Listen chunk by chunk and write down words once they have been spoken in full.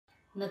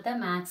ഇന്നത്തെ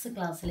മാത്സ്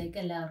ക്ലാസ്സിലേക്ക്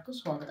എല്ലാവർക്കും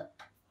സ്വാഗതം.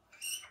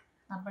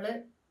 നമ്മൾ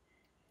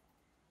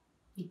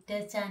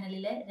വിക്ടേഴ്സ്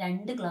ചാനലിലെ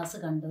 2 ക്ലാസ്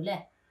കണ്ടു അല്ലേ?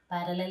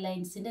 പാരലൽ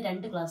ലൈൻസിൻ്റെ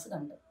 2 ക്ലാസ്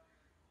കണ്ടു.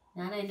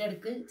 ഞാൻ അതിൻ്റെ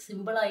ഇടയ്ക്ക്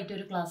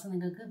സിമ്പിളായിട്ടൊരു ക്ലാസ്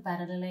നിങ്ങൾക്ക്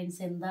പാരലൽ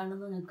ലൈൻസ്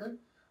എന്താണെന്ന് നിങ്ങൾക്ക്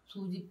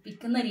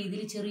സൂചിപ്പിക്കുന്ന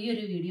രീതിയിൽ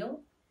ചെറിയൊരു വീഡിയോ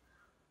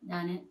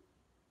ഞാൻ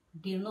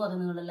ഇട്ടിരുന്നു. അത്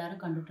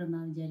നിങ്ങളെല്ലാവരും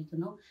കണ്ടിട്ടുണ്ടെന്ന്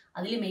വിചാരിക്കുന്നു.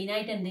 അതിൽ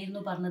മെയിനായിട്ട്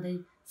എന്തായിരുന്നു പറഞ്ഞത്?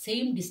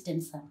 സെയിം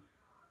ഡിസ്റ്റൻസ് ആണ്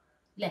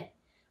അല്ലേ?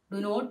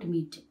 Do not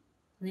meet.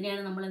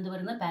 ഇതിനെയാണ് നമ്മൾ എന്ത്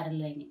പറയുന്നത്?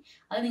 Parallel line.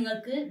 അത്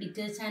നിങ്ങൾക്ക്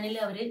വിക്ടേഴ്സ് ചാനലിൽ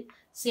അവർ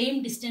സെയിം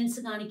ഡിസ്റ്റൻസ്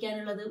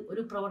കാണിക്കാനുള്ളത്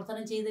ഒരു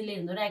പ്രവർത്തനം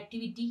ചെയ്തില്ലായിരുന്നു, ഒരു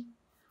activity.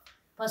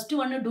 First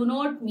one do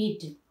not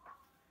meet.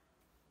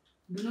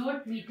 Do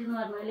not meet എന്ന്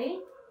പറഞ്ഞാൽ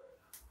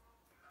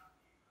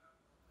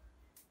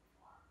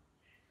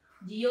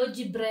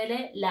ജിയോജിബ്രയിലെ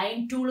ലൈൻ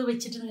ടൂൾ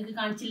വെച്ചിട്ട് നിങ്ങൾക്ക്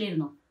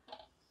കാണിച്ചില്ലായിരുന്നോ?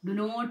 ഡു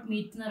നോട്ട്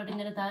മീറ്റ് എന്ന് പറഞ്ഞിട്ട്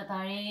ഇങ്ങനെ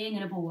താഴെ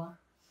ഇങ്ങനെ പോവുക.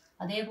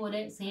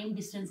 അതേപോലെ സെയിം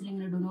ഡിസ്റ്റൻസിൽ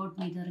ഇങ്ങനെ ഡു നോട്ട്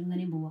മീറ്റ് എന്ന് പറഞ്ഞാൽ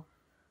ഇങ്ങനെയും പോവുക.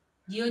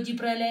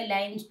 ജിയോജിബ്രയിലെ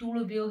ലൈൻ ടൂൾ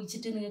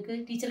ഉപയോഗിച്ചിട്ട് നിങ്ങൾക്ക്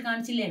ടീച്ചർ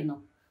കാണിച്ചില്ലായിരുന്നോ?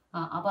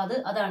 അപ്പോൾ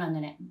അതാണ്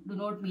അങ്ങനെ. ഡു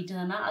നോട്ട് മീറ്റ്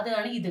എന്ന് പറഞ്ഞാൽ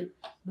അതാണ് ഇത്,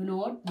 ഡു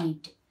നോട്ട്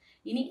മീറ്റ്.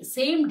 ഇനി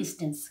സെയിം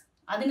ഡിസ്റ്റൻസ്,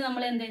 അതിന്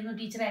നമ്മൾ എന്തായിരുന്നു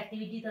ടീച്ചർ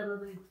ആക്ടിവിറ്റി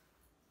തന്നത്?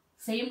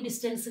 സെയിം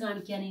ഡിസ്റ്റൻസ്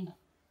കാണിക്കാൻ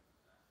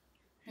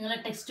നിങ്ങളെ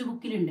ടെക്സ്റ്റ്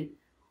ബുക്കിലുണ്ട്.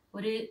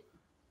 ഒരു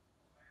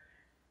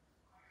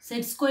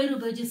സെറ്റ് സ്ക്വയർ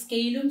ഉപയോഗിച്ച്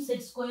സ്കെയിലും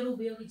സെറ്റ് സ്ക്വയർ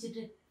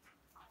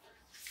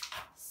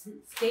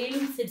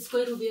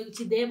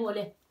ഉപയോഗിച്ച്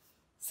ഇതേപോലെ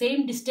സെയിം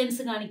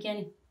ഡിസ്റ്റൻസ് കാണിക്കാൻ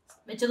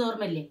വെച്ചത്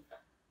ഓർമ്മയില്ലേ?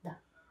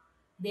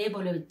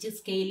 ഇതേപോലെ വെച്ച്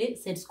സ്കെയില്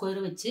സെറ്റ് സ്ക്വയർ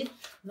വെച്ച്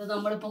ഇത്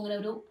നമ്മളിപ്പോൾ ഇങ്ങനെ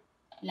ഒരു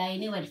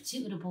ലൈന് വരച്ച്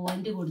ഒരു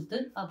പോയിന്റ് കൊടുത്ത്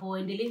ആ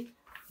പോയിന്റിൽ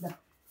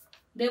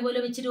ഇതേപോലെ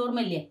വെച്ചിട്ട്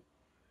ഓർമ്മയില്ലേ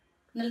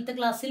ഇന്നലത്തെ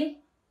ക്ലാസ്സിൽ?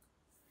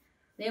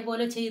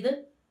 ഇതേപോലെ ചെയ്ത്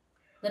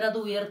എന്നിട്ട് അത്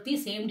ഉയർത്തി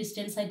സെയിം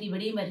ഡിസ്റ്റൻസ് ആയിട്ട്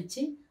ഇവിടെയും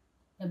വരച്ച്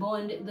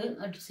പോയിന്റ്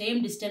ഇത് സെയിം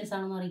ഡിസ്റ്റൻസ്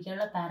ആണെന്ന്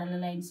അറിയിക്കാനുള്ള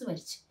പാരലൽ ലൈൻസ്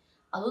വരച്ച്.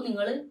 അതും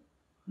നിങ്ങൾ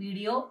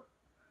വീഡിയോ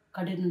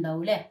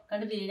കണ്ടിട്ടുണ്ടാവും അല്ലേ?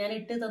 കണ്ടിട്ടില്ലേ? ഞാൻ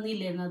ഇട്ട്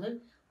തന്നില്ലായിരുന്നു അത്,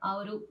 ആ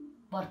ഒരു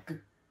വർക്ക്.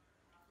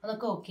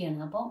 അതൊക്കെ ഓക്കെയാണ്.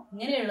 അപ്പോൾ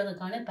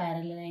ഇങ്ങനെയുള്ളതൊക്കെയാണ്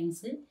പാരലൽ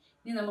ലൈൻസ്.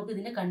 ഇനി നമുക്ക്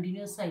ഇതിൻ്റെ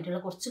കണ്ടിന്യൂസ് ആയിട്ടുള്ള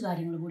കുറച്ച്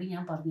കാര്യങ്ങൾ കൂടി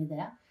ഞാൻ പറഞ്ഞു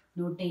തരാം,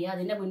 നോട്ട് ചെയ്യുക.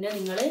 അതിൻ്റെ മുന്നേ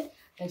നിങ്ങൾ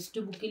ടെക്സ്റ്റ്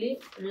ബുക്കിൽ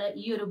ഉള്ള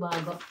ഈ ഒരു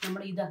ഭാഗം,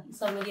 നമ്മൾ ഈ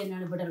സംഗതി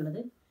തന്നെയാണ് ഇവിടെ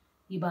ഉള്ളത്.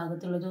 ഈ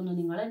ഭാഗത്തുള്ളതൊന്ന്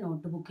നിങ്ങൾ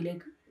നോട്ട്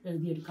ബുക്കിലേക്ക്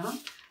എഴുതിയെടുക്കണം.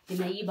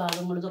 പിന്നെ ഈ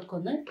ഭാഗങ്ങളിതൊക്കെ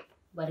ഒന്ന്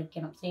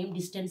വരയ്ക്കണം, സെയിം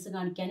ഡിസ്റ്റൻസ്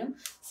കാണിക്കാനും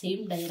സെയിം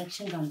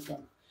ഡയറക്ഷൻ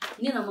കാണിക്കാനും.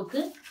 ഇനി നമുക്ക്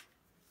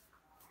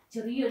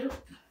ചെറിയൊരു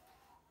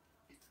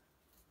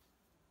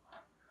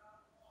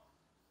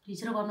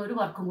ടീച്ചർ പറഞ്ഞ ഒരു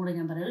വർക്കും കൂടെ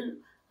ഞാൻ പറയാം.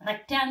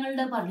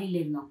 റെക്റ്റാങ്കിളിൻ്റെ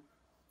പറഞ്ഞില്ലായിരുന്നോ?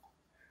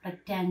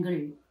 റെക്റ്റാങ്കിൾ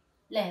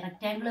അല്ലേ?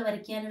 റെക്റ്റാങ്കിൾ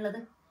വരയ്ക്കാനുള്ളത്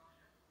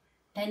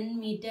 10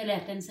 മീറ്റർ അല്ലേ?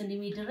 10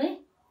 സെൻറ്റിമീറ്റർ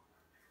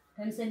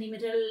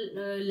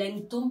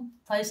ലെങ്ത്തും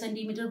 5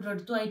 സെൻറ്റിമീറ്റർ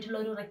ബ്രെഡ്ത്തും ആയിട്ടുള്ള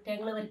ഒരു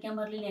റെക്റ്റാങ്കിൾ വരയ്ക്കാൻ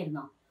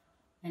പറഞ്ഞില്ലായിരുന്നോ?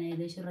 ഞാൻ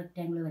ഏകദേശം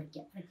റെക്റ്റാങ്കിൾ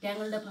വരയ്ക്കാം.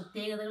 റെക്റ്റാങ്കിളിൻ്റെ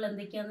പ്രത്യേകതകൾ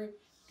എന്തൊക്കെയാണെന്ന്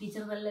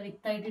ടീച്ചർ നല്ല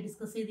വ്യക്തമായിട്ട്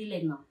ഡിസ്കസ്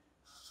ചെയ്തില്ലായിരുന്നോ?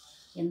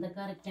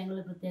 എന്തൊക്കെ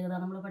റെക്റ്റാങ്കിളിൻ്റെ പ്രത്യേകത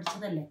നമ്മൾ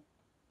പഠിച്ചതല്ലേ?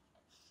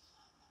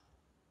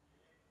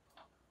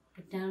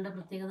 റെക്റ്റാങ്കിളിൻ്റെ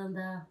പ്രത്യേകത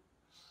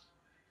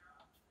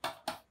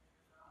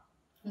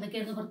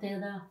എന്തൊക്കെയായിരുന്നു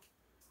പ്രത്യേകത?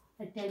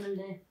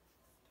 റെക്റ്റാങ്കിളിൻ്റെ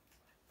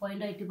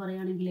പോയിൻ്റായിട്ട്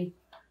പറയുകയാണെങ്കിൽ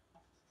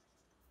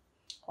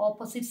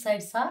ഓപ്പോസിറ്റ്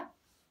സൈഡ്സ് ആർ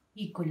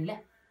ഈക്വൽ അല്ലേ?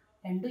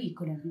 രണ്ടും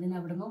ഈക്വലാണ്. ഇതിന്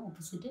അവിടെ നിന്ന്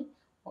ഓപ്പോസിറ്റ്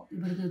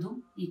ഇവിടുത്തെ ഇതും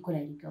ഈക്വൽ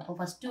ആയിരിക്കും. അപ്പോൾ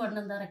ഫസ്റ്റ് വൺ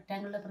എന്താ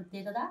റെക്റ്റാങ്കിളിൻ്റെ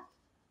പ്രത്യേകത?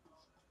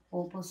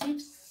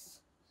 Opposite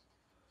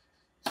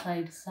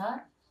sides are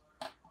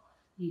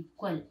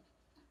equal.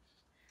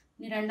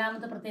 ഇനി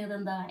രണ്ടാമത്തെ പ്രത്യേകത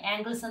എന്താ?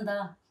 ആംഗിൾസ് എന്താ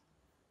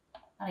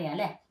അറിയാം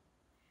അല്ലേ?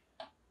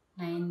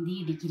 90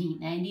 ഡിഗ്രി.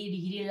 90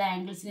 ഡിഗ്രി ഉള്ള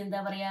ആംഗിൾസിന് എന്താ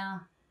പറയുക?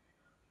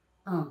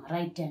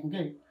 Right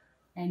angle.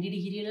 90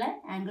 ഡിഗ്രി ഉള്ള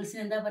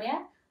ആംഗിൾസിന് എന്താ പറയുക?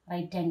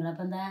 Right angle.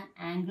 അപ്പോൾ എന്താ?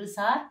 ആംഗിൾസ്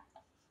ആർ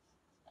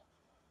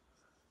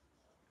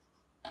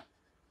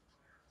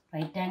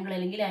റൈറ്റ് ആംഗിൾ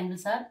അല്ലെങ്കിൽ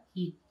ആംഗിൾസ് ആർ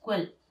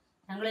ഈക്വൽ.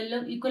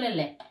 ആംഗിളെല്ലാം ഈക്വൽ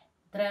അല്ലേ?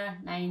 ഇത്ര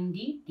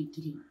 90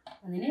 ഡിഗ്രി,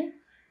 അതിന്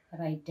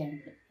റൈറ്റ്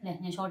ആംഗിൾ അല്ലേ?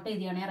 ഞാൻ ഷോർട്ട്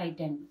എഴുതിയാണേ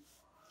റൈറ്റ് ആംഗിൾ.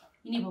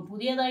 ഇനിയിപ്പോൾ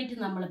പുതിയതായിട്ട്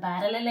നമ്മൾ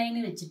പാരലൽ ലൈൻ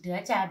വെച്ചിട്ട് ആ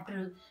ചാപ്റ്റർ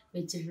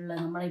വെച്ചിട്ടുള്ള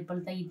നമ്മളെ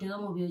ഇപ്പോഴത്തെ ഈ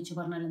ടേം ഉപയോഗിച്ച്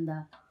പറഞ്ഞാൽ എന്താ?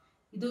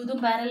 ഇതും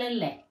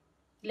പാരലൽ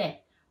അല്ലേ?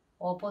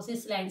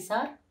 Opposite lines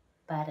are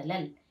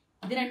parallel.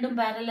 ഇത് രണ്ടും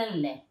പാരലൽ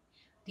അല്ലേ?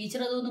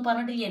 ടീച്ചർ അതൊന്നും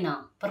പറഞ്ഞിട്ടില്ലേനോ?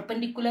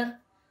 പെർപെൻഡിക്കുലർ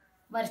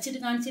വരച്ചിട്ട്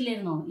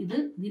കാണിച്ചില്ലായിരുന്നോ?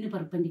 ഇതിന്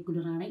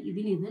പെർപെൻഡിക്കുലർ ആണ്,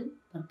 ഇതിന്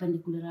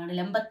പെർപെൻഡിക്കുലർ ആണ്.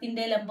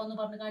 ലംബത്തിൻ്റെ ലംബം എന്ന്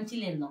പറഞ്ഞ്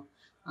കാണിച്ചില്ലായിരുന്നോ?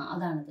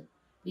 അതാണിത്.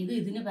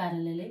 ഇതിന്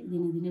പാരലൽ,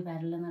 ഇതിന്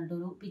പാരലൽ എന്ന് പറഞ്ഞിട്ട്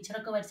ഒരു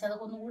പിക്ചറൊക്കെ വരച്ച്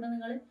അതൊക്കെ ഒന്നും കൂടെ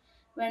നിങ്ങൾ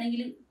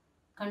വേണമെങ്കിൽ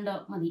കണ്ടോ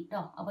മതി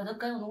കേട്ടോ. അപ്പോൾ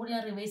ഇതൊക്കെ ഒന്നുകൂടി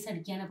ഞാൻ റിവൈസ്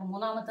അടിക്കുകയാണ്. അപ്പോൾ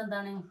മൂന്നാമത്തെ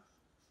എന്താണ്?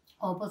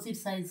 Opposite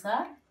sides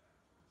are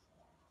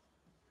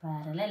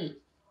parallel.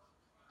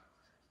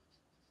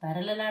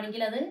 Parallel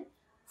ആണെങ്കിൽ അത്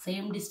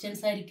സെയിം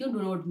ഡിസ്റ്റൻസ് ആയിരിക്കും,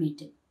 ഡു നോട്ട്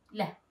മീറ്റ്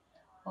അല്ലേ?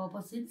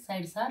 Opposite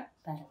sides are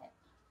parallel.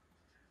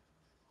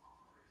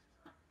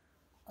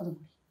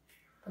 അതുകൂടി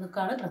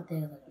അതൊക്കെയാണ്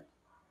പ്രത്യേകതകൾ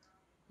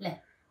അല്ലേ?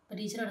 അപ്പോൾ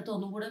ടീച്ചർ അടുത്ത്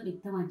ഒന്നും കൂടെ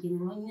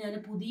വ്യക്തമാക്കിയിരുന്നു. ഇനി ഞാൻ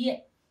പുതിയ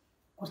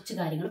കുറച്ച്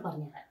കാര്യങ്ങൾ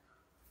പറഞ്ഞുതരാം.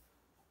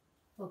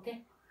 ഓക്കെ,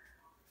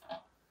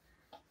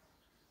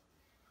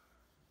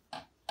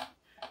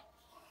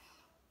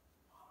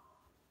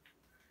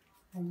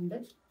 രണ്ട്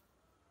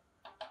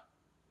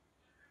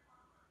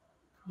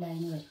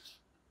ലൈന് വരയ്ക്കും,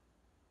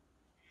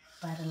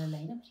 പാരലൽ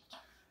ലൈന് വരയ്ക്കും.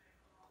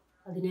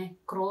 അതിനെ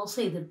ക്രോസ്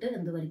ചെയ്തിട്ട്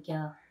എന്ത് വരയ്ക്കുക,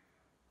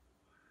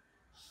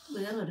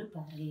 വേറൊരു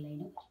പാരലൽ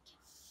ലൈന് വരയ്ക്കുക.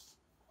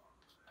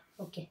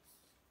 ഓക്കെ,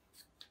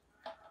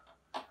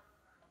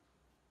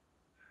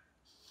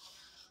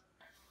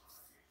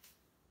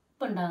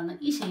 ഇപ്പം ഉണ്ടാകുന്ന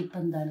ഈ ഷേപ്പ്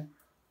എന്താണ്?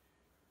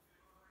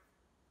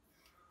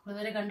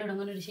 ഇതുവരെ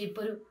കണ്ടുപിടുന്ന ഒരു ഷേപ്പ്,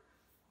 ഒരു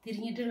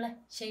തിരിഞ്ഞിട്ടുള്ള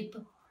ഷേപ്പ്.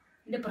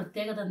 ഇതിൻ്റെ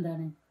പ്രത്യേകത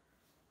എന്താണ്?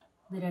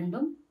 ഇത്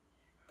രണ്ടും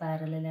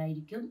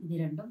പാരലലായിരിക്കും, ഇത്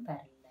രണ്ടും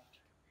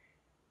പാരലലായിരിക്കും.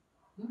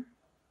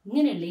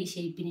 ഇങ്ങനെയുള്ള ഈ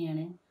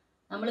ഷേപ്പിനെയാണ്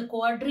നമ്മൾ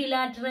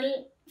ക്വാഡ്രിലാറ്ററൽ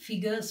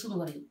ഫിഗേഴ്സ് എന്ന്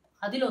പറയും.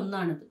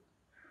 അതിലൊന്നാണിത്.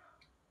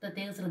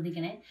 പ്രത്യേകം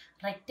ശ്രദ്ധിക്കണേ,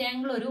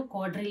 റെക്റ്റാങ്കിൾ ഒരു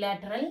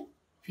quadrilateral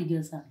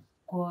ഫിഗേഴ്സാണ്.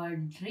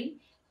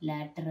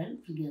 Quadrilateral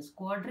figures.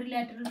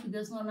 Quadrilateral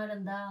figures എന്ന് പറഞ്ഞാൽ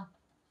എന്താ?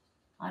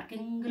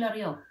 ആർക്കെങ്കിലും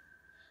അറിയോ?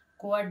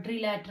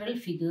 ക്വാഡ്രിലാറ്ററൽ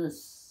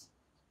ഫിഗേഴ്സ്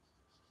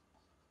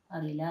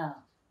അറിയില്ല?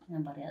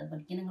 ഞാൻ പറയാം, അത്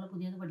പഠിക്കാൻ നിങ്ങൾ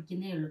പുതിയത്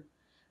പഠിക്കുന്നേ ഉള്ളൂ.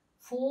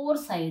 4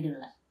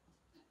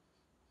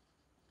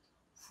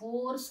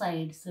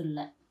 സൈഡ്സ് ഉള്ള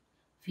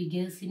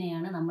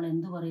ഫിഗേഴ്സിനെയാണ് നമ്മൾ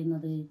എന്ത്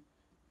പറയുന്നത്?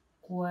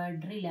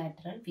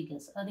 Quadrilateral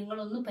figures. അത്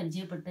നിങ്ങളൊന്ന്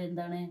പരിചയപ്പെട്ട്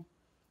എന്താണ്?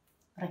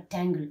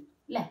 റെക്റ്റാങ്കിൾ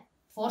അല്ലേ,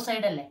 4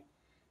 സൈഡ് അല്ലേ.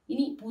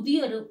 ഇനി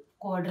പുതിയൊരു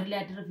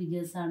ക്വാഡ്രിലാറ്ററൽ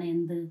ഫിഗേഴ്സാണ്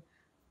എന്ത്?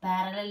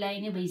 പാരലൽ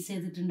ലൈന് ബേസ്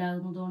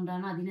ചെയ്തിട്ടുണ്ടാകുന്നത്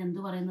കൊണ്ടാണ് അതിനെന്ത്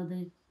പറയുന്നത്?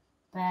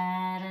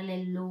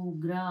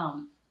 പാരലലോഗ്രാം.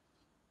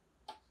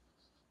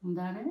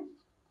 എന്താണ്?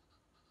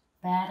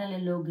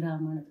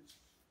 പാരലലോഗ്രാം ആണിത്.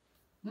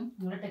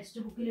 നിങ്ങളുടെ ടെക്സ്റ്റ്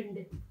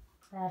ബുക്കിലുണ്ട്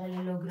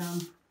പാരലലോഗ്രാം.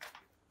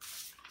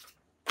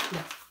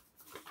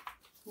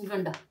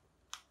 കണ്ടോ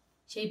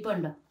ഷേപ്പ്?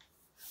 കണ്ടോ?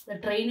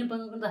 ട്രെയിൻ ഇപ്പം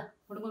എന്താ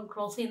ഇവിടെ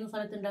ക്രോസ് ചെയ്യുന്ന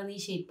സമയത്ത് ഉണ്ടാകുന്ന ഈ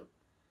ഷേപ്പ്,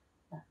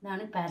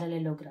 ഇതാണ്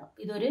പാരലലോഗ്രാം.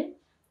 ഇതൊരു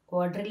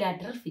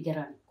ക്വാഡ്രിലാറ്ററൽ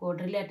ഫിഗറാണ്.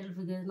 ക്വാഡ്രിലാറ്ററൽ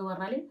ഫിഗർ എന്ന്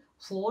പറഞ്ഞാൽ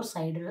 4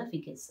 സൈഡുള്ള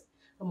ഫിഗേഴ്സ്.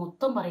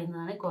 മൊത്തം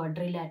പറയുന്നതാണ്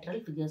ക്വാഡ്രിലാറ്ററൽ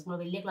ഫിഗേഴ്സ്. നമ്മൾ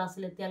വലിയ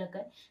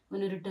ക്ലാസ്സിലെത്തിയാലൊക്കെ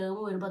ഇങ്ങനെ ഒരു ടേം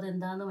വരുമ്പോൾ അത്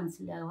എന്താണെന്ന്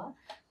മനസ്സിലാവുക.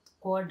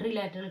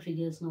 ക്വാഡ്രിലാറ്ററൽ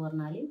ഫിഗേഴ്സ് എന്ന്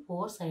പറഞ്ഞാൽ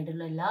 4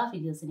 സൈഡുള്ള എല്ലാ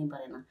ഫിഗേഴ്സിനെയും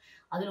പറയുന്നത്.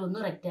 അതിലൊന്ന്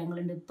റെക്റ്റാങ്കിൾ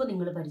ഉണ്ട്. ഇപ്പോൾ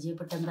നിങ്ങൾ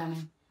പരിചയപ്പെട്ട എന്താണ്?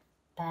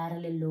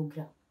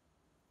 പാരലലോഗ്രാം.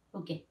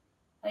 ഓക്കെ,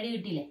 ഐഡിയ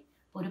കിട്ടിയില്ലേ?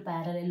 ഒരു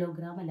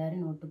പാരലലോഗ്രാം എല്ലാവരും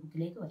നോട്ട്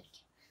ബുക്കിലേക്ക്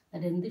വരയ്ക്കും.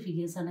 അത് എന്ത്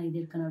ഫിഗേഴ്സാണ്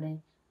എഴുതിയിരിക്കണം അവിടെ?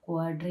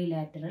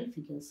 ക്വാഡ്രിലാറ്ററൽ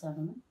ഫിഗേഴ്സ്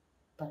ആണെന്ന്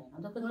പറയണം.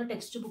 അതൊക്കെ നിങ്ങൾ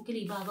ടെക്സ്റ്റ് ബുക്കിൽ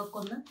ഈ ഭാഗമൊക്കെ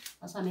ഒന്ന്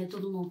ആ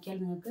സമയത്തൊന്ന് നോക്കിയാൽ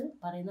നിങ്ങൾക്ക്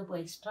പറയുന്ന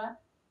എക്സ്ട്രാ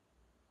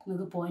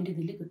നിങ്ങൾക്ക് പോയിന്റ്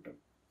ഇതിൽ കിട്ടും.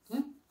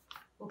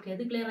 ഓക്കെ,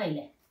 അത് ക്ലിയർ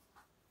ആയില്ലേ?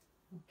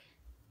 ഓക്കെ,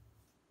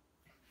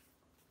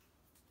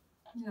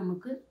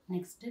 നമുക്ക്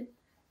നെക്സ്റ്റ്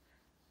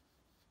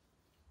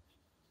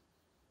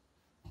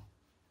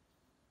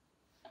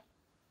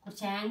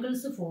കുറച്ച്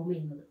ആംഗിൾസ് ഫോം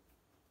ചെയ്യുന്നത്.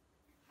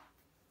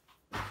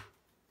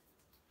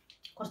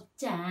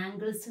 കുറച്ച്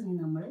ആംഗിൾസ്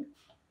നമ്മൾ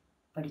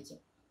പഠിക്കാം.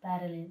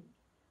 പാരലൽ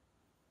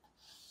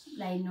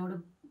ലൈനോട്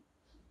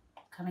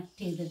കണക്ട്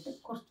ചെയ്തിട്ട്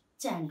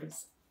കുറച്ച്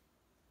ആംഗിൾസ്.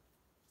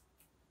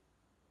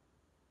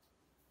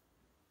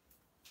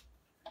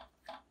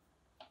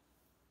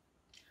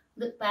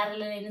 ഇത്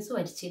പാരലൽ ലൈൻസ്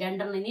വരച്ച്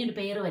 2 ഇനി ഒരു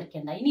പേര്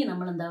വരയ്ക്കണ്ട. ഇനി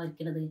നമ്മൾ എന്താ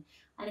വരയ്ക്കുന്നത്?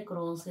 അതിനെ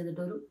ക്രോസ്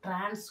ചെയ്തിട്ട് ഒരു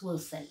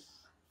ട്രാൻസ്വേഴ്സൽ.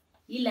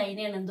 ഈ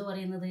ലൈനെയാണ് എന്ത്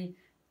പറയുന്നത്?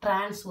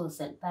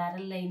 ട്രാൻസ്വേഴ്സൽ.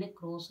 പാരലൽ ലൈനെ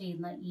ക്രോസ്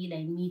ചെയ്യുന്ന ഈ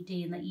ലൈൻ, മീറ്റ്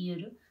ചെയ്യുന്ന ഈ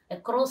ഒരു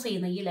ക്രോസ്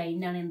ചെയ്യുന്ന ഈ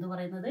ലൈനാണ് എന്ത്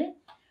പറയുന്നത്?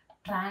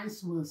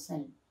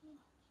 ട്രാൻസ്വേഴ്സൽ.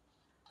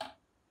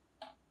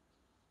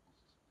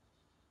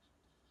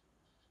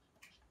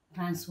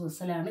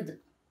 ട്രാൻസ്വേഴ്സലാണിത്.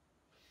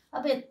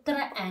 അപ്പോൾ എത്ര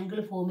ആംഗിൾ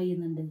ഫോം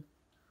ചെയ്യുന്നുണ്ട്?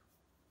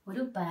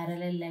 ഒരു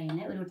പാരലൽ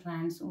ലൈനെ ഒരു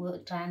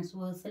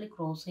ട്രാൻസ്വേഴ്സൽ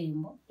ക്രോസ്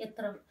ചെയ്യുമ്പോൾ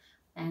എത്ര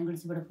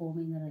ആംഗിൾസ് ഇവിടെ ഫോം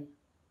ചെയ്യുന്നത്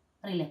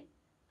അറിയില്ലേ?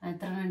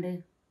 എത്ര ഉണ്ട്?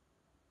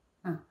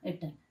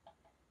 8.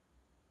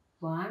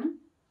 1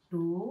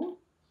 2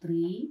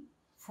 3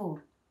 4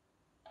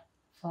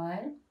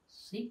 5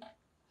 6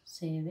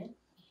 7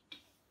 8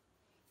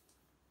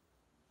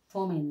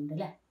 ഫോം ചെയ്യുന്നുണ്ട്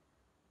അല്ലേ?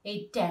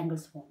 8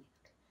 ആംഗിൾസ് ഫോം ചെയ്യുന്നുണ്ട്.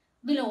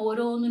 ഇതിൽ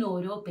ഓരോന്നിനും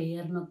ഓരോ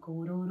പേരിനൊക്കെ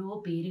ഓരോരോ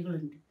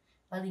പേരുകളുണ്ട്.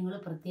 അത് നിങ്ങൾ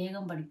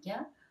പ്രത്യേകം പഠിക്കുക.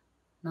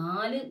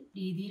 4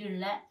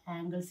 രീതിയിലുള്ള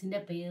ആംഗിൾസിൻ്റെ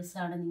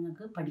പേഴ്സാണ്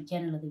നിങ്ങൾക്ക്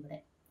പഠിക്കാനുള്ളത് ഇവിടെ.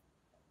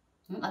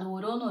 അത്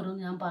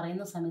ഓരോന്നോരോന്ന് ഞാൻ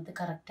പറയുന്ന സമയത്ത്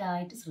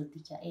കറക്റ്റായിട്ട്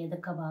ശ്രദ്ധിക്കുക.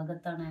 ഏതൊക്കെ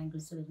ഭാഗത്താണ്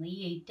ആംഗിൾസ് വരുന്നത്? ഈ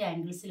 8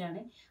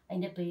 ആംഗിൾസിലാണ്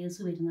അതിൻ്റെ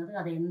പേഴ്സ് വരുന്നത്.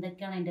 അത്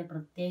എന്തൊക്കെയാണ് അതിൻ്റെ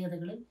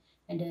പ്രത്യേകതകൾ,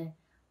 അതിൻ്റെ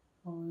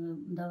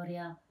എന്താ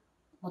പറയുക,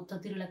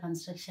 മൊത്തത്തിലുള്ള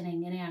കൺസ്ട്രക്ഷൻ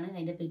എങ്ങനെയാണ്,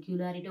 അതിൻ്റെ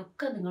പെക്യുലാരിറ്റി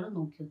ഒക്കെ നിങ്ങൾ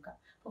നോക്കി വെക്കുക.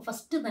 അപ്പോൾ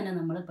ഫസ്റ്റ് തന്നെ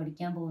നമ്മൾ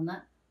പഠിക്കാൻ പോകുന്ന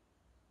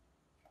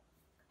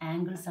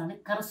ആംഗിൾസ് ആണ്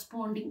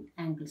corresponding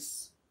angles.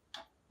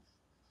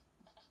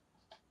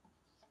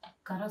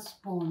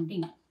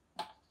 corresponding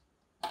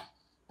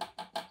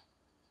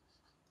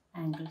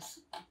angles.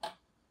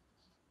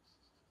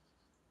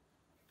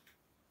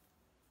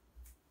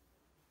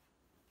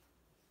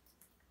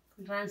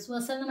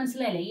 Transversal എന്ന്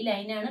മനസ്സിലായില്ലേ? ഈ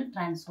ലൈനാണ്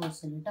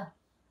ട്രാൻസ്വേഴ്സൽ കേട്ടോ.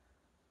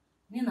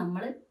 ഇനി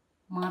നമ്മൾ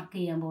മാർക്ക്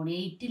ചെയ്യാൻ പോകുന്നത്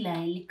 8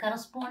 ലൈനിൽ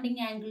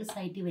കറസ്പോണ്ടിങ് ആംഗിൾസ്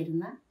ആയിട്ട്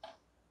വരുന്ന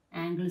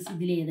ആംഗിൾസ്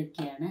ഇതിൽ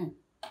ഏതൊക്കെയാണ്?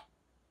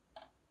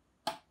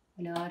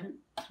 എല്ലാവരും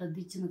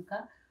ശ്രദ്ധിച്ച്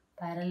നിൽക്കുക.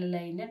 പാരലൽ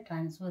ലൈനെ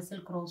ട്രാൻസ്വേഴ്സൽ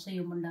ക്രോസ്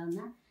ചെയ്യുമ്പോൾ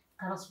ഉണ്ടാകുന്ന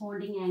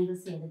കറസ്പോണ്ടിങ്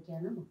ആംഗിൾസ്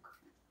ഏതൊക്കെയാണ് നോക്കുക.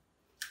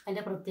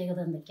 അതിൻ്റെ പ്രത്യേകത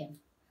എന്തൊക്കെയാണ്?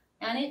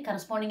 ഞാൻ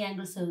കറസ്പോണ്ടിങ്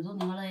ആംഗിൾസ് എഴുതും.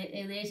 നിങ്ങൾ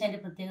ഏകദേശം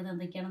അതിൻ്റെ പ്രത്യേകത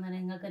എന്തൊക്കെയാണെന്ന്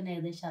നിങ്ങൾക്ക് തന്നെ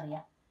ഏകദേശം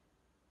അറിയാം.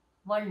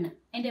 1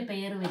 അതിൻ്റെ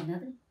പേര്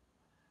വരുന്നത്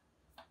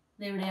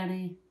ഇതെവിടെയാണ്?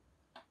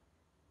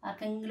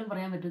 ആർക്കെങ്കിലും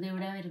പറയാൻ പറ്റുമോ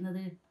ഇതെവിടെയാണ്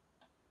വരുന്നത്?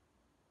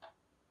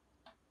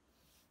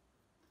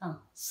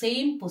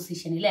 സെയിം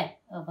പൊസിഷൻ അല്ലേ,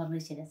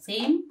 പറഞ്ഞത് ശരി,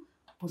 സെയിം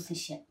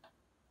പൊസിഷൻ.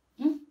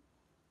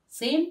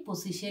 സെയിം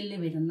പൊസിഷനിൽ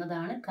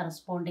വരുന്നതാണ്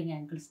കറസ്പോണ്ടിങ്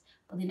ആംഗിൾസ്.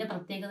 അപ്പോൾ ഇതിൻ്റെ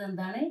പ്രത്യേകത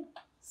എന്താണ്?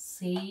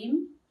 Same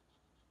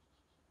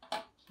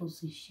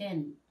position.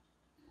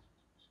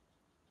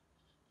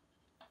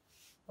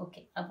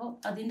 ഓക്കെ, അപ്പോൾ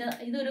അതിൻ്റെ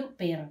ഇതൊരു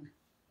പെയറാണ്,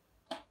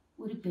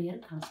 ഒരു പെയർ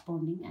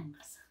കറസ്പോണ്ടിങ്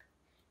ആംഗിൾസ് ആണ്.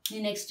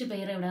 ഇനി നെക്സ്റ്റ്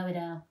പെയർ എവിടെ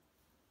വരാ?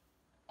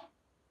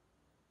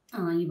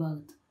 ഈ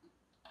ഭാഗത്ത്.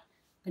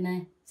 പിന്നെ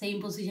സെയിം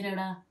പൊസിഷൻ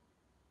എവിടെ?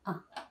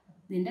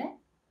 ഇതിൻ്റെ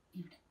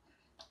ഇവിടെ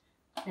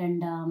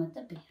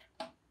രണ്ടാമത്തെ പെയർ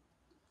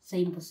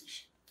സെയിം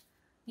പൊസിഷൻ.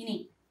 ഇനി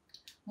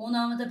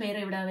മൂന്നാമത്തെ പെയർ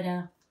എവിടെ വരാ?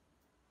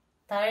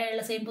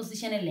 താഴെയുള്ള സെയിം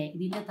പൊസിഷൻ അല്ലേ,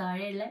 ഇതിൻ്റെ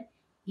താഴെയുള്ള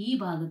ഈ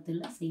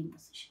ഭാഗത്തുള്ള സെയിം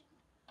പൊസിഷൻ.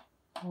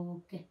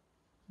 ഓക്കെ,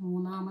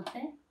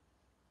 മൂന്നാമത്തെ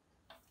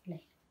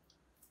ലൈൻ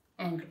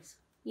ആംഗിൾസ്.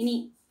 ഇനി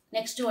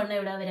നെക്സ്റ്റ് വൺ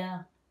എവിടെ വരാ?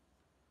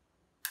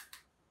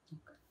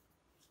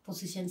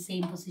 പൊസിഷൻ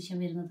സെയിം പൊസിഷൻ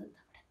വരുന്നത്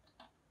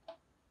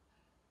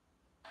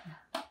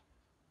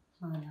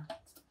നാലാമത്തെ.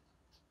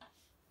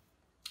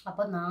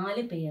 അപ്പോൾ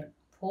 4 പെയർ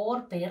 4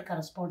 പെയർ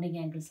കറസ്പോണ്ടിങ്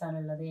ആംഗിൾസ്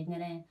ആണുള്ളത്.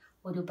 എങ്ങനെ?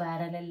 ഒരു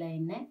പാരലൽ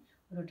ലൈനിനെ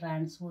ഒരു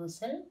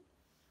ട്രാൻസ്വേഴ്സൽ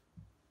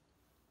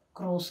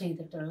ക്രോസ്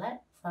ചെയ്തിട്ടുള്ള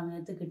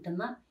സമയത്ത്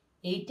കിട്ടുന്ന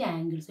 8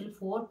 ആംഗിൾസിൽ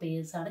 4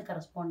 പെയേഴ്സാണ്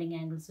കറസ്പോണ്ടിങ്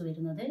ആംഗിൾസ്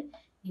വരുന്നത്.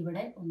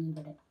 ഇവിടെ ഒന്ന്,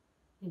 ഇവിടെ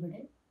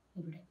ഇവിടെ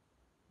ഇവിടെ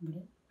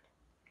ഇവിടെ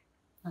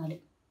 4.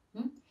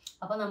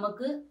 അപ്പോൾ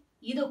നമുക്ക്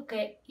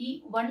ഇതൊക്കെ ഈ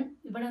 1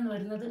 ഇവിടെ നിന്ന്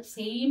വരുന്നത്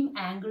സെയിം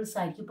ആംഗിൾസ്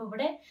ആയിരിക്കും. ഇപ്പോൾ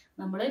ഇവിടെ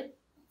നമ്മൾ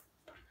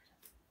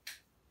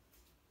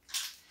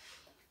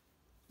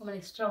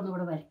എക്സ്ട്രാ ഒന്നും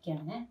ഇവിടെ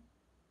വരയ്ക്കുകയാണ്.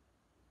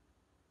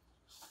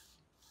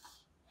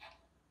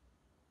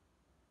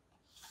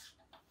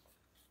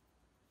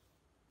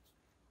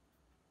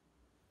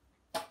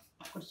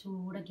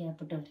 കുറച്ചുകൂടെ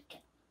ഗ്യാപ്പിട്ട്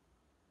വരയ്ക്കാം.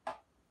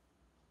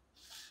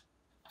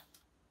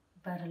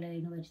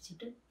 പാരലൈന്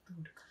വരച്ചിട്ട് ഇത്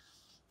കൊടുക്കാം.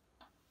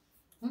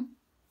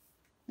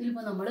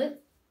 ഇതിലിപ്പോൾ നമ്മൾ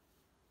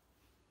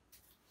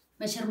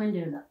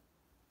മെഷർമെൻ്റ് എഴുതാം.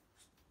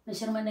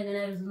 മെഷർമെൻ്റ്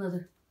എങ്ങനെയാണ് എഴുതുന്നത്?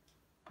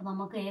 അപ്പോൾ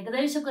നമുക്ക്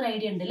ഏകദേശമൊക്കെ ഒരു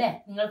ഐഡിയ ഉണ്ട് അല്ലേ?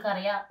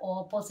 നിങ്ങൾക്കറിയാം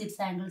ഓപ്പോസിറ്റ്സ്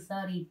ആംഗിൾസ്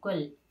ആർ ഈക്വൽ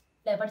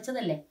അല്ലേ,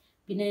 പഠിച്ചതല്ലേ?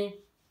 പിന്നെ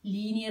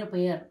ലീനിയർ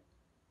പെയർ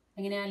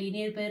എങ്ങനെയാണ്?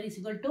 Linear pair is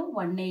equal to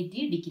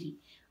 180 degree.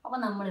 അപ്പോൾ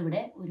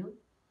നമ്മളിവിടെ ഒരു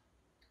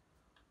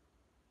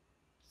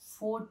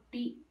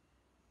 40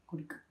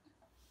 കൊടുക്കുക.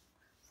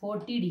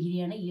 40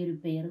 ഡിഗ്രിയാണ് ഈ ഒരു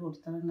പെയർ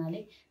കൊടുത്തത്. എന്നാൽ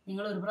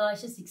നിങ്ങൾ ഒരു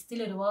പ്രാവശ്യം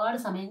 6th ഒരുപാട്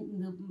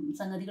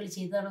സംഗതികൾ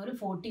ചെയ്തതാണ്. ഒരു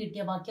 40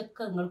 കിട്ടിയ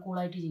ബാക്കിയൊക്കെ നിങ്ങൾ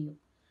കൂളായിട്ട് ചെയ്യും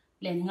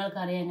അല്ലേ?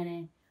 നിങ്ങൾക്കറിയാം എങ്ങനെ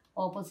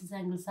ഓപ്പോസിറ്റ്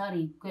ആംഗിൾസ് ആർ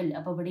ഈക്വൽ.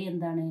 അപ്പോൾ ഇവിടെ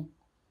എന്താണ്?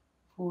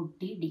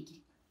 40 ഡിഗ്രി.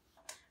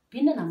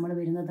 പിന്നെ നമ്മൾ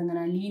വരുന്നത്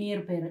എങ്ങനെ? Linear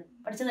pair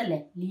പഠിച്ചതല്ലേ?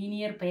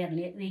 ലീനിയർ പെയർ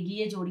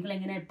രേഖീയ ജോഡികൾ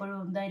എങ്ങനെ എപ്പോഴും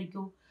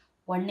എന്തായിരിക്കും?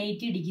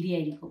 180 ഡിഗ്രി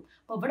ആയിരിക്കും.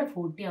 അപ്പോൾ ഇവിടെ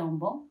 40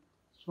 ആകുമ്പോൾ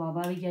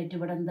സ്വാഭാവികമായിട്ട്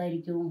ഇവിടെ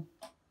എന്തായിരിക്കും?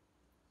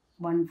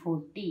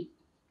 140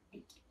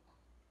 ഡിഗ്രി.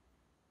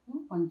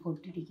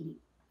 140 ഡിഗ്രി.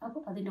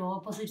 അപ്പോൾ അതിൻ്റെ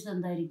ഓപ്പോസിറ്റ്സ്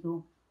എന്തായിരിക്കും?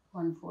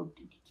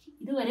 140 ഡിഗ്രി.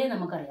 ഇതുവരെ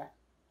നമുക്കറിയാം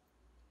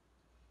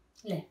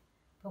അല്ലേ?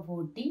 ഇപ്പോൾ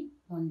 40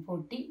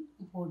 140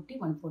 40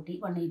 140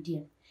 180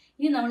 ആണ്.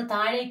 ഇനി നമ്മൾ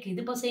താഴേക്ക്,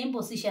 ഇതിപ്പോൾ സെയിം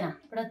പൊസിഷനാണ്.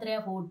 ഇവിടെ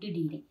എത്രയാണ്? 40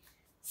 ഡിഗ്രി.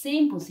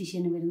 സെയിം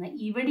പൊസിഷന് വരുന്ന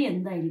ഇവിടെ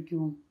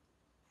എന്തായിരിക്കും?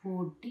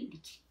 40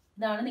 ഡിഗ്രി.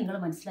 ഇതാണ് നിങ്ങൾ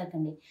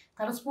മനസ്സിലാക്കേണ്ടത്.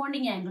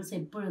 കറസ്പോണ്ടിങ് ആംഗിൾസ്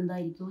എപ്പോഴും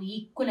എന്തായിരിക്കും?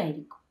 ഈക്വൽ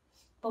ആയിരിക്കും.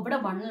 അപ്പോൾ ഇവിടെ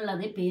 1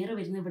 ഉള്ളത് പേര്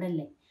വരുന്നത് ഇവിടെ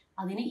അല്ലേ,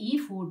 അതിന് ഈ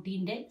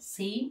 40ൻ്റെ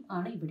സെയിം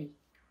ആണ് ഇവിടെ.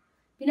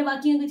 പിന്നെ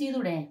ബാക്കി നിങ്ങൾക്ക്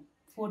ചെയ്തൂടെ?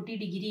 40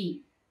 ഡിഗ്രി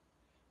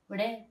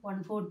ഇവിടെ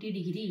 140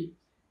 ഡിഗ്രി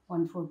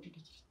 140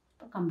 ഡിഗ്രി.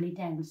 അപ്പോൾ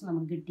കംപ്ലീറ്റ് ആംഗിൾസ്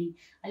നമുക്ക് കിട്ടി.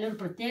 അതിലൊരു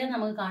പ്രത്യേകം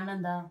നമുക്ക് കാണുന്നത്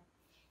എന്താ?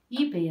 ഈ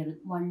പെയർ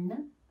 1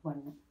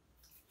 1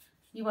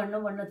 ഈ 1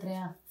 1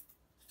 എത്രയാ?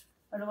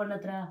 1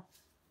 എത്രയാ?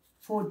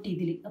 40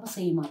 ഇതിൽ. അപ്പോൾ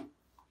സെയിം ആണ്.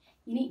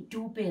 ഇനി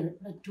 2 പെയർ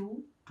ഇവിടെ 2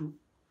 2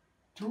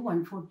 2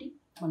 140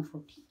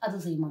 140 അത്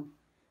സെയിം ആണ്.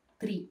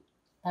 3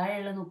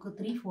 താഴെയുള്ള നോക്ക്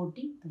 3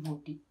 40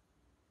 40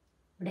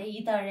 ഇവിടെ ഈ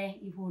താഴെ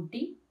ഈ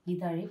 40 ഈ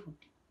താഴെ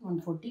 40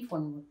 140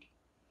 140.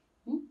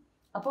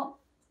 അപ്പോൾ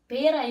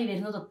പെയറായി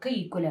വരുന്നതൊക്കെ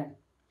ഈക്വലാണ്.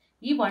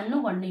 ഈ 1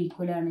 1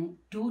 ഈക്വലാണ്,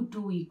 2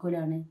 2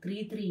 ഈക്വലാണ്,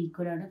 3 3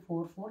 ഈക്വലാണ്,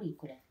 4 4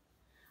 ഈക്വലാണ്.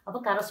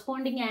 അപ്പോൾ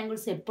കറസ്പോണ്ടിങ്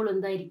ആംഗിൾസ് എപ്പോഴും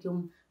എന്തായിരിക്കും?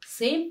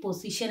 സെയിം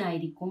പൊസിഷൻ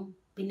ആയിരിക്കും.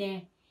 പിന്നെ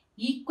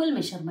ഈക്വൽ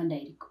മെഷർമെൻ്റ്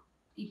ആയിരിക്കും.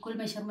 ഈക്വൽ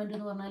മെഷർമെൻ്റ്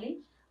എന്ന് പറഞ്ഞാൽ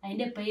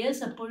അതിൻ്റെ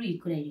പെയേഴ്സ് എപ്പോഴും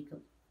ഈക്വൽ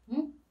ആയിരിക്കും.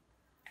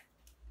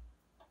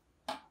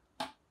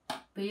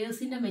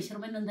 പെയേഴ്സിൻ്റെ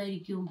മെഷർമെൻ്റ്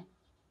എന്തായിരിക്കും?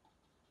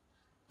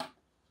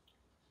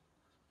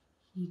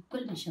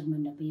 ഈക്വൽ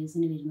മെഷർമെൻറ്റാണ്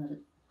പെയേഴ്സിന് വരുന്നത്.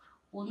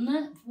 1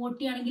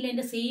 40 ആണെങ്കിൽ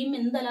അതിൻ്റെ സെയിം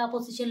എന്തല്ല ആ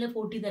പൊസിഷനിൽ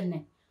 40 തന്നെ,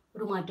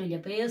 ഒരു മാറ്റമില്ല.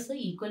 പെയേഴ്സ്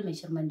ഈക്വൽ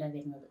മെഷർമെൻറ്റാണ്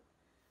വരുന്നത്.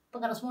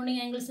 ഇപ്പോൾ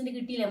കറസ്പോണ്ടിങ് ആംഗിൾസിൻ്റെ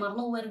കിട്ടിയില്ലേ?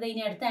 മറന്നു പോകരുത്.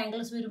 ഇനി അടുത്ത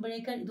ആംഗിൾസ്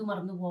വരുമ്പോഴേക്കും ഇത്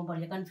മറന്നു പോകാൻ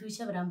പാടില്ല,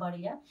 കൺഫ്യൂഷൻ വരാൻ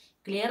പാടില്ല,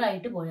 ക്ലിയർ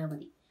ആയിട്ട് പോയാൽ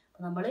മതി.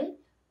 അപ്പോൾ നമ്മൾ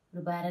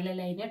ഒരു പാരലൽ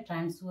ലൈനെ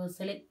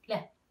ട്രാൻസ്വേഴ്സൽ അല്ലേ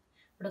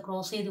ഇവിടെ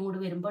ക്രോസ് ചെയ്തും കൂടി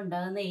വരുമ്പോൾ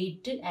ഉണ്ടാകുന്ന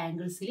 8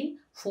 ആംഗിൾസിൽ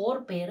 4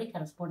 പെയർ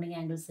കറസ്പോണ്ടിങ്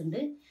ആംഗിൾസ്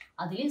ഉണ്ട്.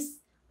 അതിൽ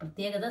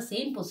പ്രത്യേകത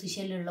സെയിം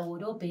പൊസിഷനിലുള്ള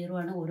ഓരോ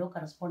പെയറുമാണ് ഓരോ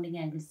കറസ്പോണ്ടിങ്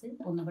ആംഗിൾസ്.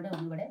 ഒന്നിവിടെ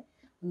ഒന്നിവിടെ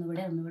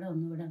ഒന്നിവിടെ ഒന്നിവിടെ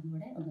ഒന്നിവിടെ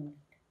ഒന്നിവിടെ ഒന്നിവിടെ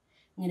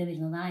ഇങ്ങനെ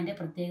വരുന്നത്. അതിൻ്റെ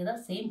പ്രത്യേകത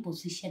സെയിം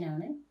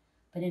പൊസിഷനാണ്.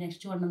 പിന്നെ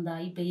നെക്സ്റ്റ് വൺ എന്താ?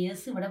 ഈ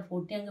പെയേഴ്സ് ഇവിടെ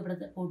 40 ആണെങ്കിൽ ഇവിടെ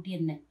 40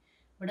 തന്നെ,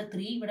 ഇവിടെ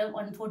 3, ഇവിടെ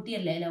 140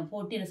 അല്ലേ, അല്ല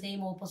 40 ആണ്, സെയിം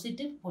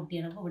ഓപ്പോസിറ്റ് 40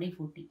 ആണ്. അപ്പോൾ ഇവിടെ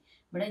 40.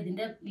 ഇവിടെ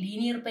ഇതിൻ്റെ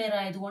ലീനിയർ പെയർ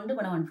ആയതുകൊണ്ട്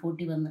ഇവിടെ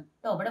 140 വന്ന്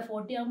കേട്ടോ. ഇവിടെ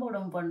 40 ആകുമ്പോൾ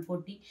ഇവിടെ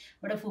 140,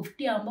 ഇവിടെ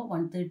 50 ആകുമ്പോൾ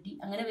 130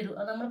 അങ്ങനെ വരും.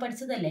 അത് നമ്മൾ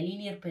പഠിച്ചതല്ലേ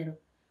ലീനിയർ പെയർ.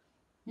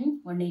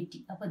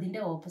 180. അപ്പോൾ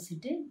ഇതിൻ്റെ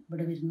ഓപ്പോസിറ്റ്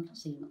ഇവിടെ വരുന്നത്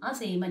സെയിം. ആ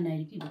സെയിം തന്നെ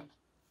ആയിരിക്കും ഇവിടെ.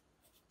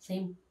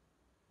 സെയിം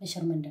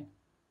മെഷർമെൻറ്റാണ്.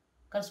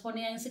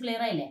 കറസ്പോണ്ടിങ് ആംഗിൾസ്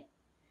ക്ലിയർ ആയില്ലേ?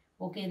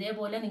 ഓക്കെ,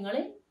 ഇതേപോലെ നിങ്ങൾ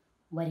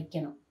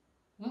വരയ്ക്കണം.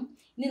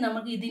 ഇനി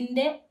നമുക്ക്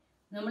ഇതിൻ്റെ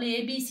നമ്മൾ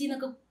ABC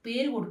എന്നൊക്കെ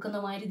പേര് കൊടുക്കുന്ന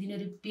മാതിരി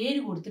ഇതിനൊരു പേര്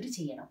കൊടുത്തിട്ട്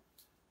ചെയ്യണം.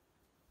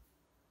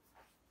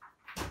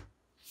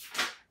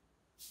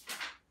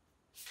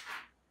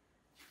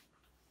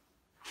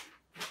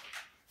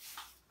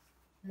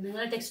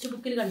 നിങ്ങൾ ടെക്സ്റ്റ്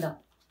ബുക്കിൽ കണ്ടോ?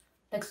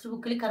 ടെക്സ്റ്റ്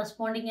ബുക്കിൽ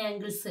കറസ്പോണ്ടിങ്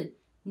ആംഗിൾസ്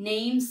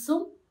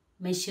നെയിംസും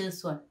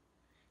മെഷേഴ്സുമാണ്.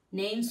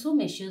 നെയിംസും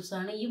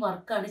മെഷേഴ്സുമാണ് ഈ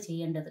വർക്കാണ്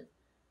ചെയ്യേണ്ടത്.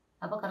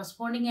 അപ്പോൾ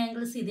കറസ്പോണ്ടിങ്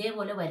ആംഗിൾസ്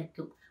ഇതേപോലെ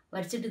വരയ്ക്കും.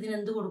 വരച്ചിട്ട് ഇതിന്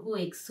എന്ത് കൊടുക്കും?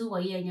 എക്സ്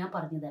വൈ ആയി ഞാൻ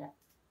പറഞ്ഞു തരാം.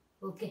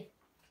 ഓക്കെ,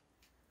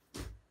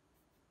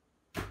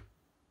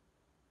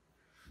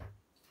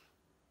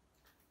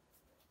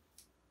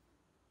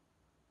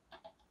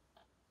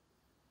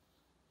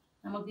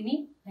 നമുക്കിനി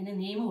അതിന്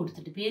നെയിം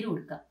കൊടുത്തിട്ട് പേര്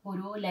കൊടുക്കാം.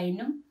 ഓരോ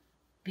ലൈനും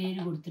പേര്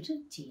കൊടുത്തിട്ട്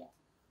ചെയ്യാം.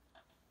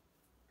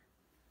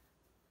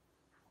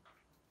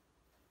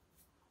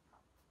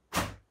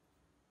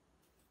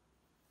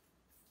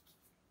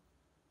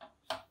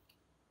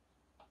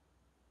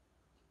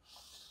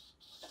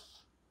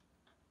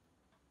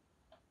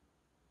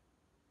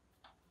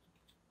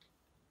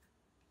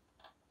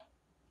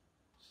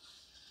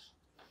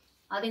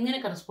 അതെങ്ങനെ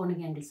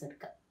കറസ്പോണ്ടിങ് ആംഗിൾസ്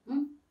എടുക്കാം.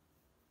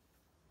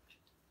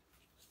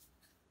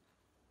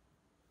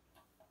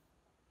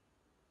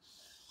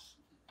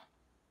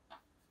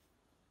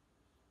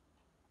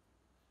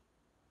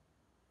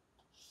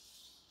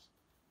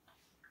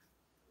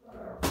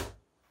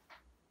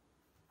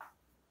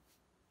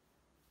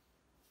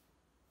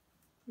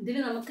 ഇതിൽ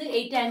നമുക്ക്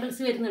 8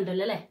 ആംഗിൾസ്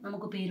വരുന്നുണ്ടല്ലോ അല്ലേ?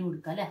 നമുക്ക് പേര്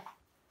കൊടുക്കാം അല്ലേ?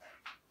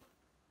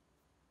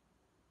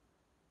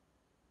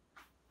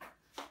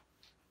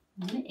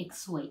 ഇങ്ങനെ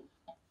എക്സ് വൈ.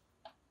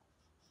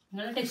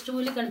 നിങ്ങളുടെ ടെക്സ്റ്റ്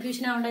പോലെ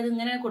കൺഫ്യൂഷൻ ആവേണ്ട, ഇത്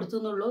ഇങ്ങനെ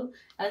കൊടുത്തുന്നുള്ളൂ.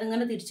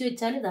 അതിങ്ങനെ തിരിച്ചു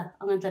വെച്ചാൽ ഇതാ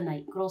അങ്ങനെ തന്നെ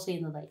ആയി, ക്രോസ്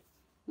ചെയ്യുന്നതായി.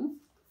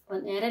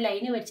 അപ്പം നേരെ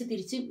ലൈന് വെച്ച്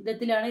തിരിച്ച്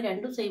വിധത്തിലാണ്,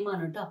 രണ്ടും സെയിം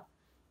ആണ് കേട്ടോ.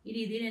 ഈ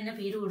രീതിയിൽ തന്നെ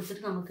പേര്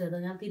കൊടുത്തിട്ട് നമുക്ക് ഇതാ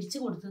ഞാൻ തിരിച്ച്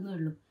കൊടുത്തതേ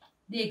ഉള്ളൂ.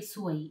 ഇത് എക്സ്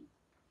വൈ,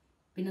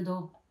 പിന്നെ ഇതോ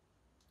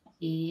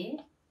A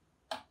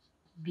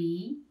B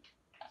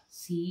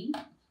C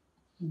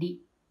D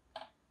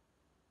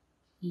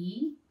E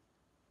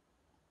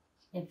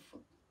F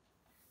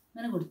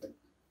അങ്ങനെ കൊടുത്തു.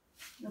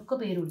 ഇതൊക്കെ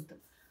പേര് കൊടുത്തു.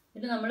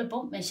 പിന്നെ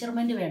നമ്മളിപ്പോൾ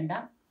മെഷർമെൻറ്റ് വേണ്ട.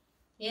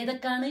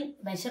 ഏതൊക്കെയാണ്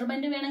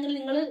മെഷർമെൻറ്റ് വേണമെങ്കിൽ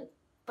നിങ്ങൾ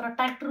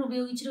പ്രൊട്ടാക്ടർ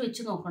ഉപയോഗിച്ചിട്ട്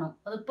വെച്ച് നോക്കണം.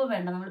 അതിപ്പോൾ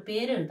വേണ്ട, നമ്മൾ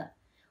പേര് എഴുതാം.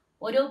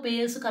 ഓരോ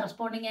പേഴ്സ്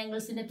കറസ്പോണ്ടിങ്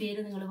ആംഗിൾസിൻ്റെ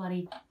പേര് നിങ്ങൾ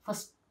പറയും.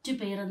 ഫസ്റ്റ്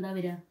പേര് എന്താ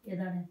വരിക?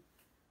 ഏതാണ്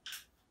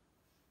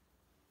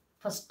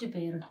ഫസ്റ്റ്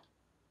പേര്?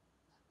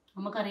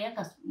 നമുക്കറിയാം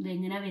ഇത്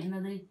എങ്ങനെയാണ്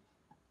വരുന്നത്.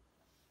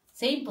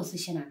 സെയിം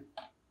പൊസിഷനാണ്.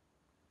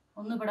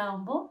 ഒന്ന് ഇവിടെ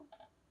ആകുമ്പോൾ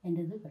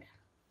എൻ്റെ ഇത് ഇവിടെ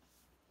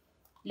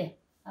അല്ലേ?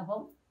 അപ്പോൾ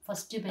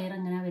ഫസ്റ്റ് പേര്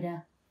എങ്ങനെയാണ് വരിക?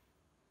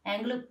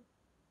 ആംഗിൾ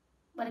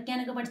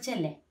വരയ്ക്കാനൊക്കെ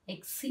പഠിച്ചല്ലേ?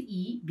 എക്സ്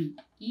ഇ ബി,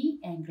 ഈ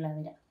ആംഗിളാണ്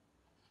വരിക.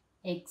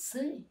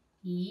 എക്സ്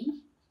ഇ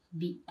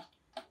ബി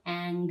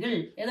ആംഗിൾ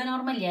ഏതാ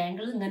നോർമല്ലേ?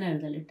 ആംഗിൾ ഇങ്ങനെ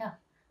എഴുതല് കേട്ടോ.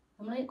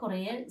 നമ്മൾ കുറേ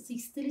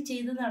 6th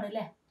ചെയ്തതാണ്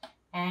അല്ലേ?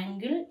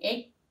 ആംഗിൾ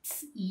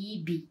എക്സ് ഇ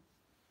ബി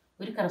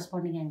ഒരു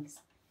കറസ്പോണ്ടിങ് ആംഗിൾസ്.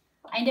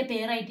 അതിൻ്റെ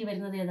പേരായിട്ട്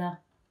വരുന്നത് ഏതാ?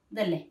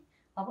 ഇതല്ലേ?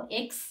 അപ്പോൾ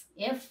X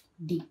F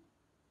D,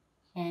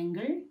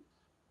 angle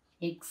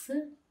X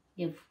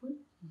F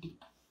D.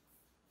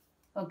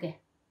 Okay,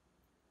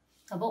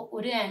 അപ്പോൾ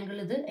ഒരു ആംഗിൾ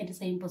ഇത്, അതിൻ്റെ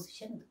സെയിം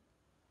പൊസിഷൻ ഇത്.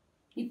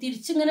 ഈ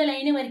തിരിച്ചിങ്ങനെ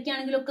ലൈന്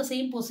വരയ്ക്കുകയാണെങ്കിലൊക്കെ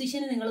സെയിം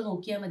പൊസിഷന് നിങ്ങൾ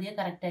നോക്കിയാൽ മതിയെ,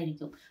 കറക്റ്റ്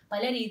ആയിരിക്കും.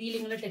 പല രീതിയിൽ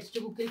നിങ്ങൾ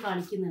ടെക്സ്റ്റ് ബുക്കിൽ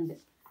കാണിക്കുന്നുണ്ട്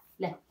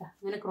അല്ലേ?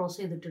 ഇങ്ങനെ ക്രോസ്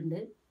ചെയ്തിട്ടുണ്ട്,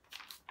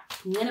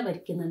 ഇങ്ങനെ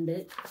വരയ്ക്കുന്നുണ്ട്.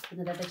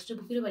 പിന്നെ ടെക്സ്റ്റ്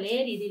ബുക്കിൽ പല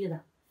രീതിയിൽ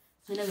ഇതാ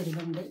ഇങ്ങനെ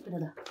വരുന്നുണ്ട്. പിന്നെ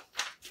ഇതാ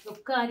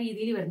ഇതൊക്കെ ആ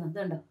രീതിയിൽ വരുന്നത്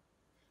കണ്ടോ?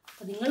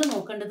 അപ്പോൾ നിങ്ങൾ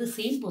നോക്കേണ്ടത്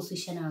സെയിം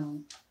പൊസിഷനാണോ.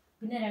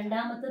 പിന്നെ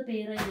രണ്ടാമത്തെ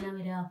പേര് എങ്ങനെ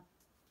വരിക?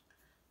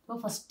 അപ്പോൾ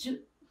ഫസ്റ്റ്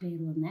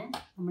പേര് വന്നേ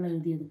നമ്മൾ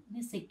എഴുതിയത്.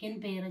 ഇനി സെക്കൻഡ്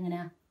പേര്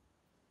എങ്ങനെയാ?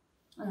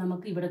 അത്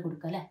നമുക്ക് ഇവിടെ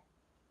കൊടുക്കാം അല്ലേ?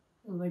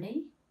 ഇവിടെ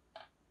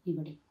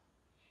ഇവിടെ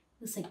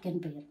ഇത്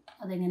സെക്കൻഡ് പെയർ.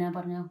 അതെങ്ങനെയാ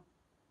പറഞ്ഞോ?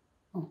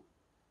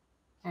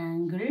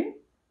 ആംഗിൾ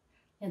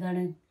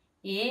ഏതാണ്?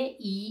 A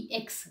E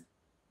X.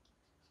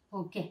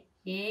 Okay,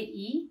 A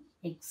E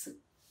X.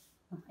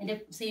 അതിൻ്റെ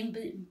സെയിം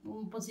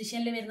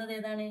പൊസിഷനിൽ വരുന്നത്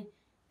ഏതാണ്?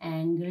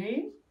 Angle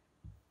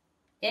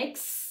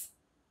X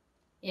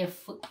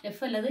F.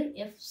 എഫ് അല്ലത്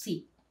F C.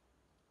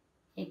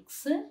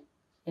 X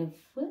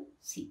F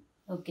C.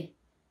 Okay,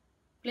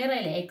 clear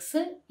ആയില്ലേ?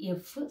 എക്സ്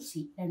എഫ്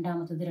സി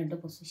രണ്ടാമത്തത്, രണ്ട്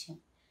പൊസിഷൻ.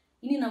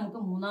 ഇനി നമുക്ക്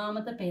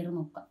മൂന്നാമത്തെ പേര്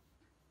നോക്കാം,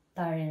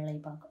 താഴെയുള്ള ഈ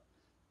ഭാഗം.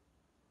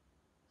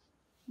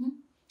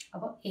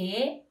 അപ്പോൾ എ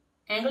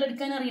ആംഗിൾ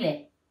എടുക്കാൻ അറിയില്ലേ?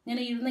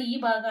 ഇങ്ങനെ ഇരുന്ന ഈ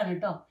ഭാഗമാണ്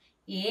കേട്ടോ.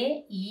 A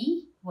E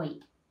Y,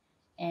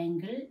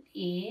 angle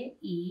A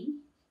E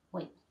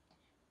Y.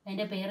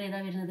 അതിൻ്റെ പേര്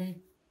ഏതാ വരുന്നത്?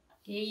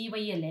 എ ഇ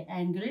വൈ അല്ലേ?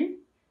 Angle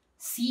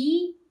C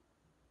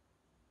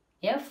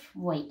F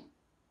Y.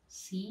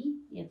 C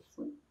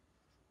F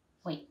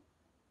Y,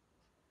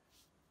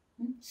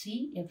 C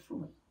F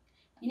Y.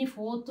 ഇനി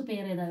ഫോർത്ത്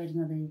പേര് ഏതാ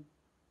വരുന്നത്?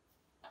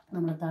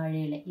 നമ്മുടെ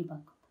താഴെയുള്ള ഈ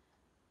ഭാഗം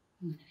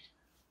ഇങ്ങനെ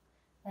വരുന്നത്.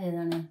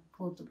 അതേതാണ്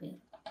ഫോർത്ത് പെയർ.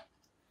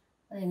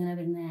 അതെങ്ങനെ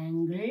വരുന്ന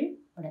ആംഗിൾ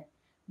ഇവിടെ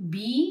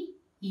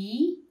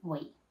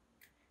BEY,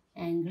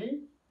 ആംഗിൾ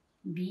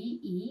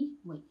BEY.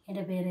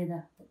 എൻ്റെ പേര് ഏതാ?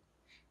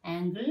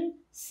 Angle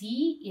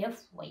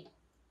CFY.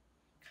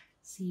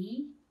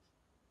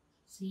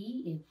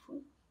 CFY.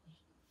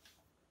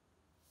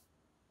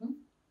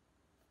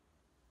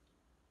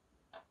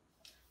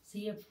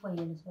 CFY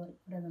അല്ലേ, സോറി,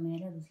 ഇവിടെ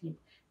മേലെ അത്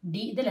D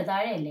ഇതല്ലേ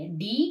താഴെയല്ലേ,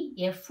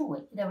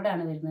 DFY.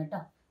 ഇതെവിടെയാണ് വരുന്നത് കേട്ടോ,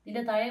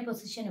 ഇതിൻ്റെ താഴെ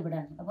പൊസിഷൻ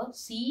ഇവിടെയാണ്. അപ്പോൾ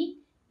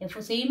CF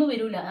സെയിം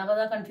വരില്ല, അപ്പോൾ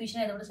അത് കൺഫ്യൂഷൻ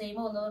ആയത് ഇവിടെ സെയിം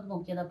വന്നവർ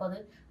നോക്കിയത്. അപ്പോൾ അത്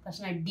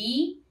പ്രശ്നമാണ്.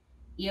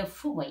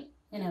 DFY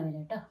ഇങ്ങനെ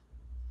വരും കേട്ടോ,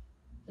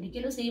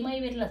 ഒരിക്കലും സെയിമായി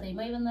വരില്ല.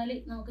 സെയിമായി വന്നാൽ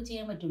നമുക്ക്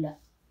ചെയ്യാൻ പറ്റില്ല.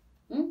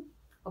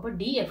 അപ്പോൾ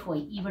DFY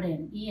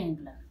ഇവിടെയാണ്, ഈ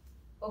ആംഗിളാണ്.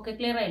 ഓക്കെ,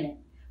 ക്ലിയർ ആയില്ലേ?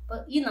 അപ്പോൾ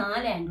ഈ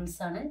 4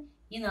 ആംഗിൾസാണ്.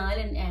 ഈ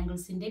 4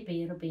 ആംഗിൾസിൻ്റെ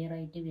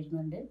പെയറായിട്ട്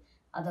വരുന്നുണ്ട്.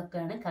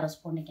 അതൊക്കെയാണ്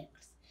കറസ്പോണ്ടിങ്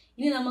ആംഗിൾസ്.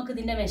 ഇനി നമുക്ക്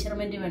ഇതിൻ്റെ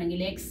മെഷർമെൻറ്റ്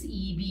വേണമെങ്കിൽ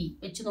XEB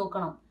വെച്ച്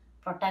നോക്കണം.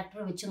 പ്രൊട്ടാക്ടർ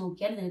വെച്ച്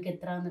നോക്കിയാൽ നിങ്ങൾക്ക്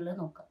എത്ര എന്നുള്ളത്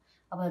നോക്കാം.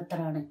 അപ്പോൾ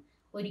എത്രയാണ്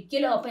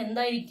ഒരിക്കലും. അപ്പോൾ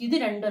എന്തായിരിക്കും, ഇത്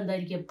രണ്ടും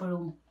എന്തായിരിക്കും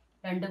എപ്പോഴും,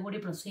 രണ്ടും കൂടി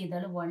പ്ലസ്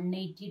ചെയ്താൽ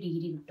 180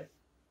 ഡിഗ്രി കിട്ടും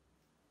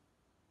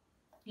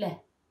അല്ലേ?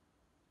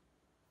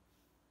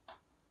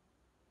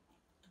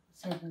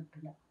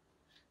 കിട്ടില്ല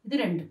ഇത്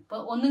രണ്ടും. ഇപ്പോൾ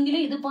ഒന്നെങ്കിൽ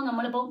ഇതിപ്പോൾ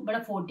നമ്മളിപ്പോൾ ഇവിടെ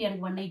 40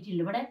 ആണെങ്കിൽ 180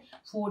 ഇല്ല, ഇവിടെ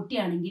 40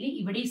 ആണെങ്കിൽ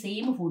ഇവിടെ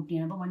സെയിം 40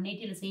 ആണ്. അപ്പോൾ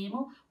 180 അല്ല, സെയിം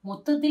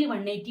മൊത്തത്തിൽ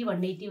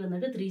 180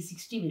 വന്നിട്ട്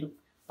 360 വരും.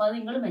 അപ്പോൾ അത്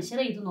നിങ്ങൾ മെഷർ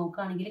ചെയ്ത്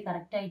നോക്കുകയാണെങ്കിൽ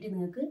കറക്റ്റായിട്ട്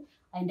നിങ്ങൾക്ക്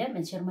അതിൻ്റെ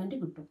മെഷർമെൻറ്റ്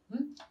കിട്ടും.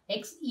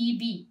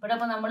 XEB ഇവിടെ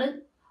അപ്പോൾ നമ്മൾ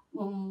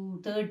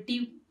 30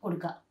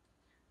 കൊടുക്കുക.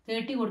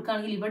 30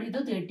 കൊടുക്കുകയാണെങ്കിൽ ഇവിടെ ഇത്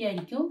 30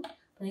 ആയിരിക്കും.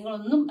 അപ്പോൾ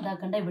നിങ്ങളൊന്നും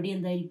ഇതാക്കേണ്ട, ഇവിടെ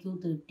എന്തായിരിക്കും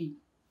 30.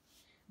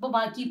 അപ്പോൾ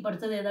ബാക്കി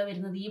ഇപ്പോഴത്തത് ഏതാ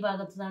വരുന്നത്, ഈ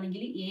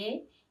ഭാഗത്തതാണെങ്കിൽ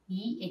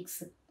AEX.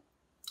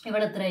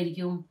 ഇവിടെ എത്ര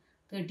ആയിരിക്കും,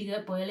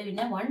 30 പോയാൽ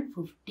പിന്നെ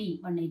 150,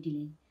 180.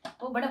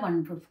 അപ്പോൾ ഇവിടെ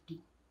 150.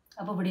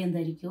 അപ്പോൾ ഇവിടെ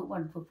എന്തായിരിക്കും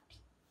 150.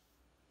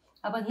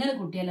 അപ്പോൾ ഇങ്ങനെ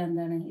കൂട്ടിയാൽ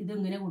എന്താണ്,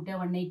 ഇതിങ്ങനെ കൂട്ടിയാൽ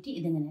 180,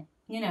 ഇതിങ്ങനെ,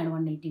 ഇങ്ങനെയാണ്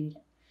 180 വരിക.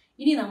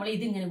 ഇനി നമ്മൾ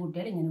ഇതിങ്ങനെ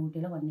കൂട്ടിയാൽ ഇങ്ങനെ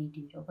കൂട്ടിയാൽ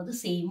 180 വരും. അപ്പോൾ അത്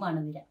സെയിം ആണ്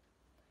വരിക,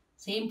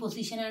 സെയിം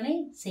പൊസിഷനാണ്,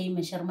 സെയിം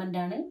മെഷർമെൻ്റ്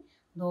ആണ്.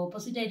 അത്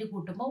ഓപ്പോസിറ്റ് ആയിട്ട്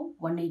കൂട്ടുമ്പോൾ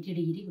 180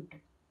 ഡിഗ്രി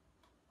കിട്ടും.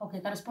 ഓക്കെ,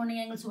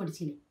 കറസ്പോണ്ടിങ് ആംഗിൾസ്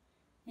പഠിച്ചില്ലേ?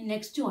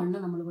 നെക്സ്റ്റ് വണ്ണ്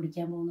നമ്മൾ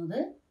പഠിക്കാൻ പോകുന്നത്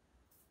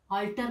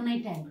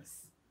ആൾട്ടർനേറ്റ് ആംഗിൾസ്.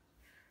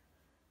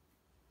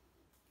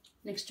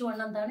 നെക്സ്റ്റ് വൺ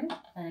എന്താണ്,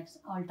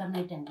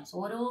 ആൾട്ടർനേറ്റ് ആംഗിൾസ്.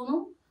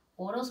 ഓരോന്നും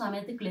ഓരോ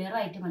സമയത്ത് ക്ലിയർ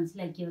ആയിട്ട്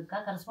മനസ്സിലാക്കി വെക്കുക.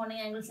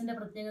 കറസ്പോണ്ടിങ് ആംഗിൾസിൻ്റെ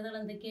പ്രത്യേകതകൾ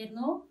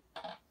എന്തൊക്കെയായിരുന്നു?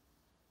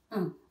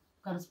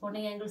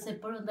 കറസ്പോണ്ടിങ് ആംഗിൾസ്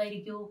എപ്പോഴും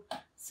എന്തായിരിക്കും,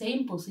 സെയിം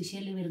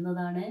പൊസിഷനിൽ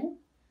വരുന്നതാണ്.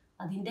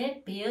 അതിൻ്റെ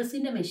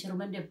പേഴ്സിൻ്റെ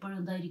മെഷർമെൻറ്റ് എപ്പോഴും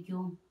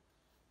എന്തായിരിക്കും,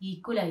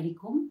 ഈക്വൽ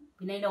ആയിരിക്കും.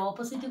 പിന്നെ അതിൻ്റെ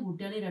ഓപ്പോസിറ്റ്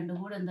കൂട്ടിയാൽ രണ്ടും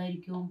കൂടെ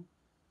എന്തായിരിക്കും,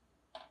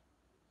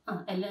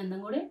 എല്ലാം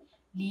എന്തും കൂടെ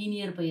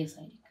ലീനിയർ പെയർസ്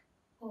ആയിരിക്കും.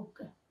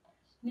 ഓക്കെ,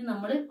 ഇനി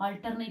നമ്മൾ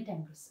ആൾട്ടർനേറ്റ്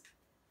ആംഗിൾസ്.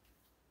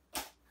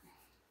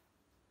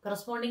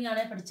 കറസ്പോണ്ടിങ്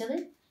ആണ് പഠിച്ചത്,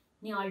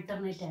 ഇനി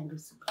ആൾട്ടർനേറ്റ്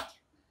ആംഗിൾസ് പഠിക്കാം.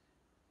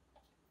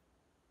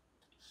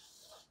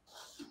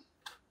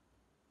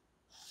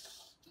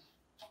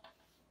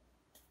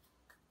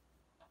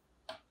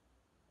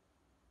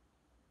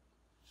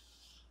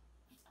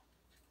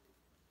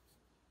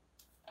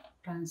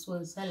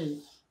 ട്രാൻസ്വേഴ്സൽ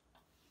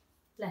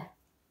അല്ലേ?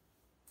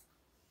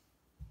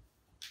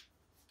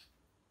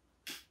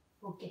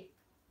 ഓക്കെ,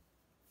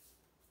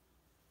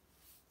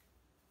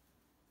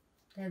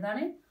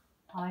 ഏതാണ്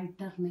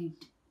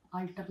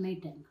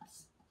ആൾട്ടർനേറ്റ്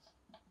ആംഗിൾസ്.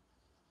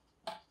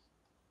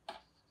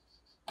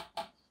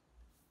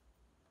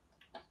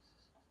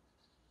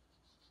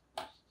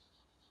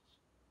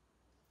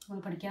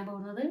 നമ്മൾ പഠിക്കാൻ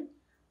പോകുന്നത്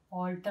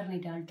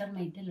ആൾട്ടർനേറ്റ്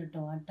അല്ല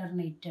കേട്ടോ,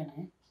 ആൾട്ടർനേറ്റ്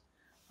ആണ്.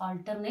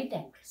 ആൾട്ടർനേറ്റ്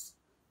ആംഗിൾസ്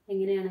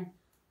എങ്ങനെയാണ്?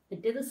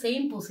 മറ്റേത്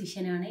സെയിം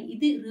പൊസിഷനാണ്,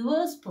 ഇത്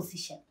റിവേഴ്സ്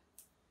പൊസിഷൻ.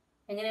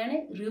 എങ്ങനെയാണ്?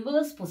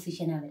 റിവേഴ്സ്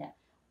പൊസിഷനാണ് വരിക.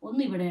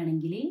 ഒന്ന് ഇവിടെ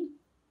ആണെങ്കിൽ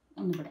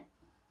ഒന്നിവിടെ,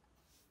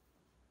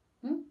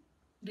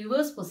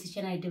 റിവേഴ്സ്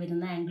പൊസിഷനായിട്ട്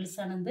വരുന്ന ആംഗിൾസ്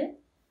ആണ് എന്ത്,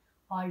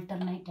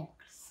 ആൾട്ടർനേറ്റ്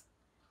ആംഗിൾസ്.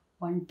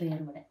 1 പെയർ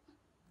ഇവിടെ.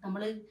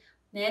 നമ്മൾ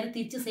നേരെ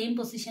തിരിച്ച് സെയിം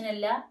പൊസിഷൻ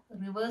അല്ല,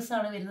 റിവേഴ്സ്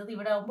ആണ് വരുന്നത്.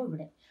 ഇവിടെ ആകുമ്പോൾ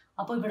ഇവിടെ.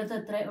 അപ്പോൾ ഇവിടുത്തെ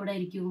എത്ര ഇവിടെ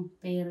ആയിരിക്കും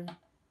പെയർ,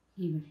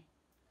 ഇവിടെ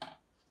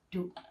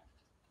 2.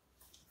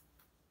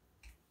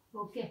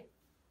 ഓക്കെ,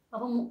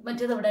 അപ്പം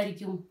മറ്റേത് എവിടെ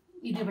ആയിരിക്കും,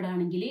 ഇതിവിടെ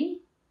ആണെങ്കിൽ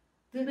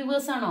ഇത്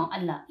റിവേഴ്സ് ആണോ?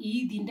 അല്ല,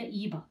 ഇതിൻ്റെ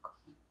ഈ ഭാഗം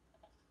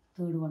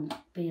തേർഡ് വൺ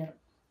പെയർ,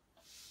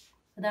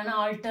 അതാണ്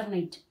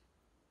ആൾട്ടർനേറ്റ്.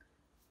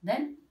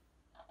 ദെൻ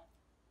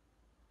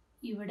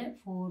ഇവിടെ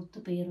 4th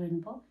പെയർ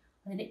വരുമ്പോൾ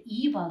അതിൻ്റെ ഈ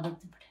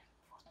ഭാഗത്ത് ഇവിടെ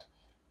 4th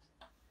പെയർ.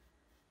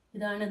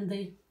 ഇതാണ് എന്ത്,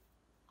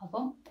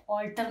 അപ്പം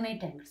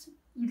ആൾട്ടർനേറ്റ് ആംഗിൾസ്.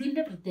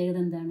 ഇതിൻ്റെ പ്രത്യേകത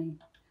എന്താണ്,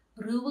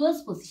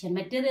 റിവേഴ്സ് പൊസിഷൻ.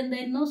 മറ്റേത്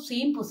എന്തായിരുന്നു,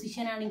 സെയിം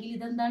പൊസിഷൻ ആണെങ്കിൽ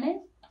ഇതെന്താണ്,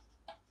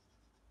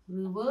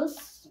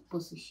 റിവേഴ്സ്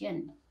പൊസിഷൻ.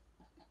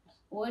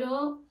 ഓരോ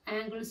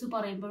ആംഗിൾസ്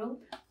പറയുമ്പോഴും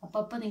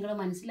അപ്പം നിങ്ങൾ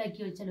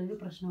മനസ്സിലാക്കി വെച്ചാൽ ഒരു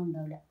പ്രശ്നം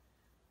ഉണ്ടാവില്ല.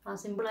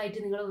 സിമ്പിളായിട്ട്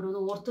നിങ്ങൾ ഓരോന്ന്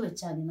ഓർത്ത്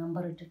വെച്ചാൽ മതി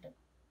നമ്പർ ഇട്ടിട്ട്.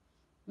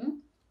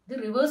 ഇത്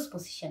റിവേഴ്സ്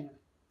പൊസിഷനാണ്.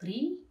 3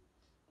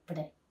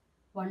 ഇവിടെ,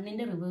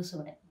 1ൻ്റെ റിവേഴ്സ്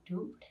ഇവിടെ,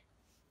 2 ഇവിടെ,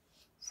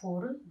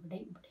 4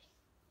 ഇവിടെ.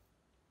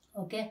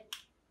 ഓക്കെ,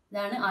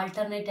 ഇതാണ്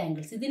ആൾട്ടർനേറ്റ്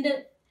ആംഗിൾസ്. ഇതിൻ്റെ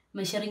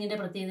മെഷറിങ്ങിൻ്റെ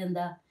പ്രത്യേകത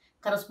എന്താ,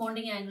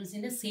 കറസ്പോണ്ടിങ്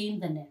ആംഗിൾസിൻ്റെ സെയിം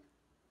തന്നെയാണ്,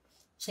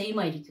 സെയിം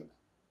ആയിരിക്കും.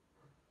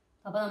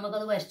 അപ്പോൾ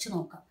നമുക്കത് വരച്ച്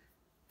നോക്കാം.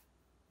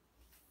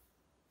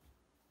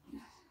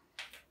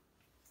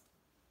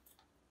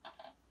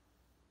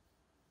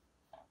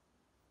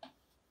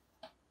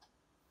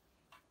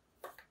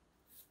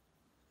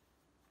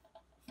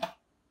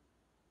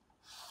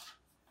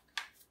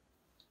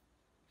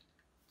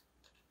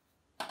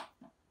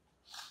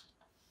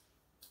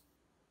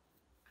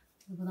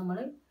 അപ്പോൾ നമ്മൾ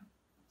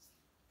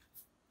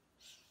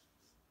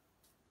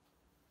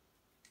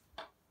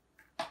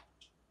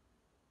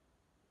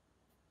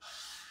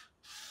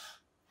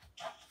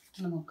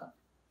നോക്കാം.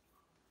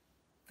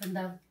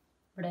 എന്താ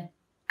ഇവിടെ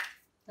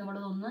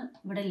നമ്മളതൊന്ന്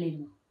ഇവിടെ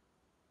അല്ലായിരുന്നു,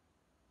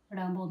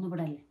 ഇവിടെ ആകുമ്പോൾ ഒന്ന്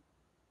ഇവിടെ അല്ലേ.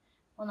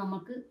 അപ്പോൾ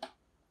നമുക്ക്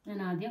ഞാൻ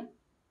ആദ്യം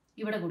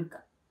ഇവിടെ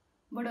കൊടുക്കാം.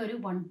 ഇവിടെ ഒരു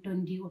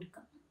 120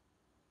 കൊടുക്കാം,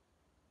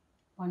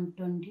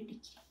 120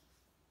 ഡിഗ്രി.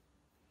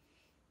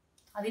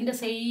 അതിൻ്റെ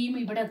സെയിം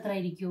ഇവിടെ എത്ര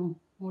ആയിരിക്കും?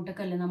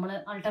 മൂട്ടക്കല്ലേ നമ്മൾ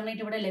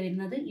ആൾട്ടർനേറ്റ് ഇവിടെ അല്ലേ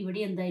വരുന്നത്, ഇവിടെ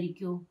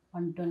എന്തായിരിക്കും?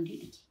 120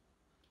 ഡിഗ്രി.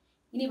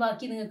 ഇനി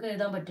ബാക്കി നിങ്ങൾക്ക്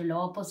എഴുതാൻ പറ്റുമല്ലോ,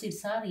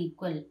 ഓപ്പോസിറ്റ്സ് ആർ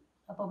ഈക്വൽ.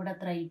 അപ്പോൾ ഇവിടെ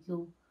എത്ര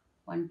ആയിരിക്കും?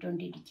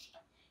 120 ഡിഗ്രി.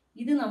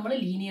 ഇത് നമ്മൾ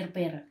ലീനിയർ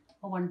പെയറാണ്.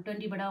 അപ്പോൾ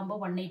 120 ഇവിടെ ആകുമ്പോൾ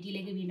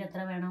 180ലേക്ക് വീണ്ടും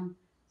എത്ര വേണം?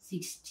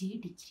 60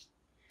 ഡിഗ്രി.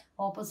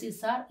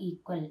 Opposites R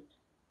equal.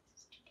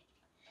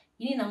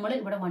 ഇനി നമ്മൾ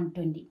ഇവിടെ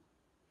 120,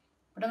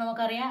 ഇവിടെ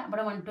നമുക്കറിയാം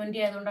ഇവിടെ 120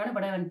 ആയതുകൊണ്ടാണ്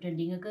ഇവിടെ 120.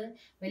 നിങ്ങൾക്ക്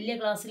വലിയ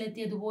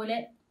ക്ലാസ്സിലെത്തിയതുപോലെ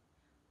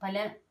പല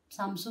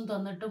സംസും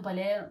തന്നിട്ടും പല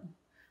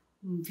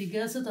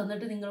ഫിഗേഴ്സ്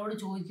തന്നിട്ട് നിങ്ങളോട്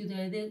ചോദിക്കുന്നത്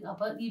അതായത്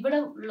അപ്പോൾ ഇവിടെ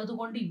ഉള്ളത്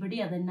കൊണ്ട് ഇവിടെ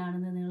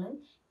അതെന്നാണെന്ന് നിങ്ങൾ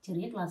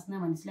ചെറിയ ക്ലാസ്സിൽ നിന്ന്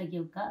മനസ്സിലാക്കി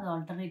വെക്കുക. അത്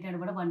ഓൾട്ടർനേറ്റ് ആണ്.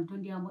 ഇവിടെ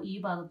 120 ആകുമ്പോൾ ഈ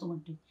ഭാഗത്ത്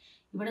 120,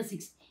 ഇവിടെ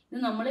 6. ഇത്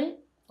നമ്മൾ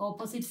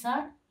ഓപ്പോസിറ്റ്സ്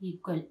ആർ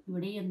ഈക്വൽ.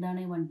 ഇവിടെ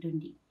എന്താണ്?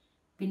 120.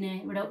 പിന്നെ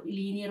ഇവിടെ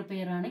ലീനിയർ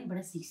പെയറാണ്.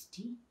 ഇവിടെ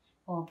 60,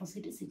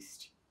 ഓപ്പോസിറ്റ്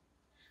 60.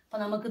 അപ്പോൾ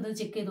നമുക്കിത്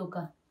ചെക്ക് ചെയ്ത്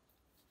നോക്കാം.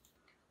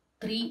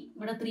 3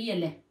 ഇവിടെ 3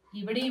 അല്ലേ,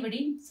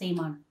 ഇവിടെയും സെയിം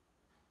ആണ്.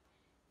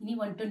 ഇനി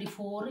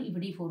 124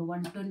 ഇവിടെ 4,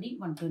 120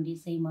 120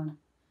 സെയിം ആണ്.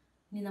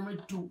 ഇനി നമ്മൾ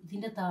 2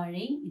 ഇതിൻ്റെ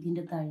താഴെയും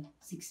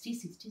 60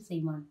 60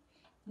 സെയിം ആണ്.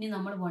 ഇനി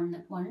നമ്മൾ 1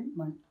 1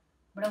 1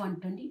 ഇവിടെ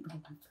 120 ഇവിടെ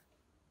 120.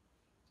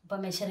 അപ്പോൾ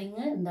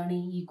മെഷറിങ് എന്താണ്?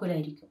 ഈക്വൽ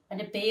ആയിരിക്കും.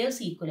 അതിൻ്റെ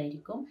പെയേഴ്സ് ഈക്വൽ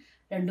ആയിരിക്കും.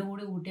 രണ്ടും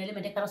കൂടി കൂട്ടിയാലും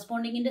മറ്റേ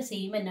കറസ്പോണ്ടിങ്ങിൻ്റെ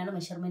സെയിം തന്നെയാണ്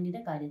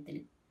മെഷർമെൻറ്റിൻ്റെ കാര്യത്തിൽ.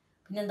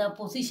 പിന്നെന്താ?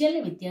 പൊസിഷനിൽ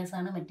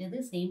വ്യത്യാസമാണ്. മറ്റേത്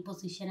സെയിം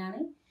പൊസിഷനാണ്,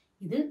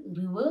 ഇത്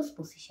റിവേഴ്സ്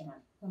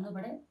പൊസിഷനാണ്.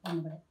 ഒന്നിവിടെ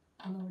ഒന്നിവിടെ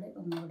ഒന്നിവിടെ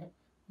ഒന്നിവിടെ,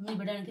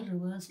 ഒന്നിവിടെ ആണെങ്കിൽ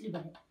റിവേഴ്സിൽ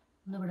ഇവിടെ,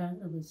 ഒന്നിവിടെ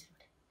ആണെങ്കിൽ റിവേഴ്സിൽ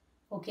ഇവിടെ.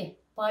 ഓക്കെ,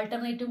 അപ്പോൾ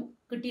ആൾട്ടർനേറ്റും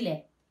കിട്ടിയില്ലേ?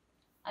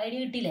 ഐഡിയ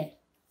കിട്ടിയില്ലേ?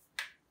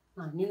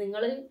 ഇനി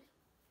നിങ്ങൾ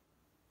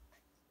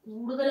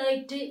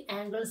കൂടുതലായിട്ട്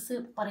ആംഗിൾസ്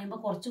പറയുമ്പോൾ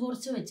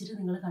കുറച്ച് വെച്ചിട്ട്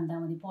നിങ്ങൾ കണ്ടാൽ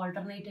മതി. ഇപ്പോൾ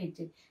ഓൾട്ടർനേറ്റ്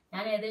വെച്ച്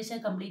ഞാൻ ഏകദേശം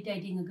കംപ്ലീറ്റ്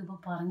ആയിട്ട് നിങ്ങൾക്ക് ഇപ്പോൾ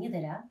പറഞ്ഞു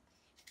തരാം.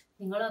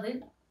 നിങ്ങളത്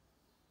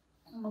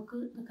നമുക്ക്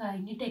ഇത്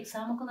കഴിഞ്ഞിട്ട്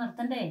എക്സാമൊക്കെ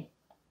നടത്തണ്ടേ,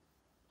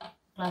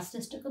 ക്ലാസ്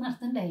ടെസ്റ്റൊക്കെ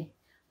നടത്തണ്ടേ.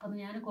 അപ്പം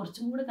ഞാൻ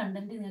കുറച്ചും കൂടെ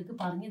കണ്ടൻറ്റ് നിങ്ങൾക്ക്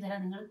പറഞ്ഞു തരാം.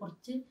 നിങ്ങൾ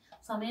കുറച്ച്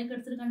സമയമൊക്കെ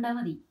എടുത്തിട്ട് കണ്ടാൽ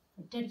മതി.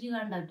 ഒറ്റയടിക്ക്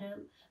കണ്ട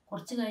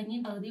കുറച്ച് കഴിഞ്ഞ്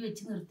പകുതി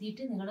വെച്ച്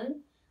നിർത്തിയിട്ട് നിങ്ങൾ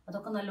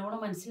അതൊക്കെ നല്ലോണം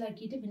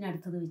മനസ്സിലാക്കിയിട്ട് പിന്നെ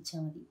അടുത്തത്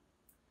വെച്ചാൽ മതി.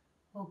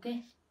 ഓക്കെ,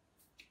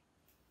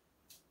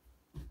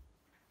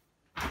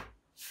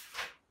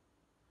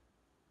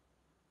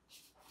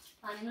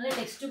 നിങ്ങളുടെ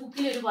ടെക്സ്റ്റ്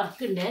ബുക്കിൽ ഒരു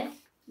വർക്ക് ഉണ്ട്.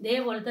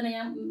 ഇതേപോലെ തന്നെ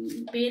ഞാൻ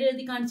പേര്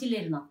എഴുതി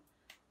കാണിച്ചില്ലായിരുന്നോ?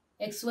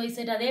 XYZ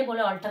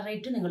അതേപോലെ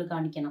ഓൾട്ടർനേറ്റ് നിങ്ങൾ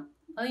കാണിക്കണം.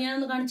 അത്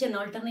ഞാനൊന്ന് കാണിച്ചു തരണം.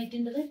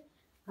 ഓൾട്ടർനേറ്റിൻ്റെത്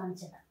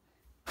കാണിച്ചു തരാം.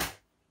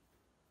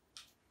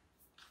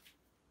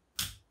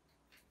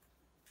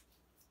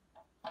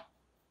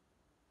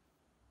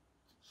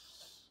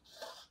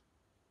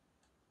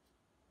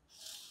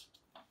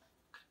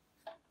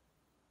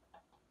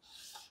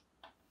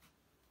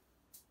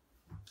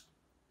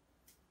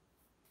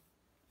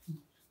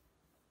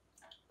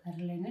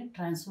 Parallel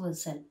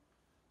transversal.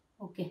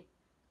 Okay,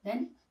 then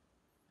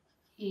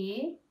A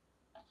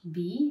B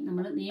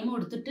നമ്മൾ നിയമം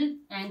എടുത്തിട്ട്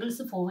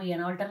ആംഗിൾസ് ഫോം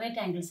ചെയ്യണം. ഓൾട്ടർനേറ്റ്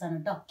ആംഗിൾസ് ആണ്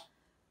കേട്ടോ.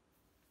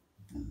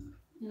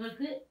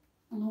 നിങ്ങൾക്ക്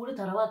ഒന്നുകൂടി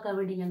തറവാക്കാൻ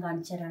വേണ്ടി ഞാൻ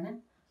കാണിച്ചു തരാണ്.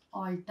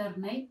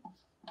 ഓൾട്ടർനേറ്റ്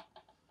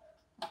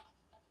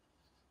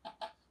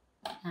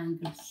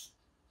ആംഗിൾസ്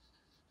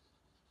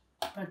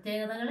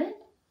പ്രത്യേകതകൾ: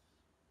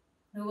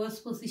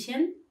 റിവേഴ്സ്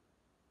പൊസിഷൻ,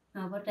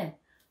 പോട്ടെ,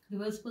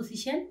 reverse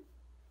position,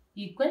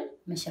 equal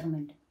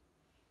measurement.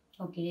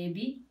 Okay, AB,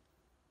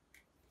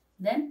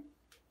 then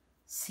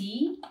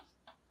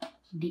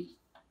CD,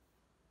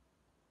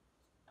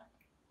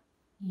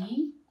 E,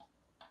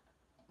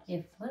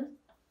 F,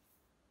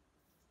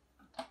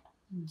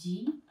 G,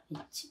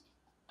 H.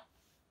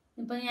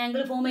 ഇപ്പം ഈ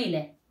ആംഗിൾ ഫോം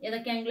ചെയ്യില്ലേ?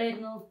 ഏതൊക്കെ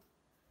ആംഗിളായിരുന്നു?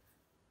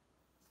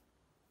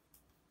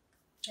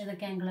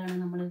 ഏതൊക്കെ ആംഗിളാണ്?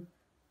 നമ്മൾ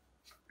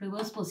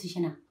റിവേഴ്സ്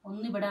പൊസിഷനാണ്.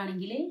 ഒന്ന് ഇവിടെ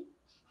ആണെങ്കിൽ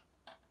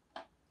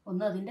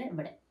ഒന്ന് അതിൻ്റെ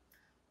ഇവിടെ.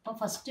 അപ്പോൾ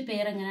ഫസ്റ്റ്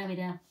പെയർ എങ്ങനെയാണ്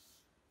വരിക?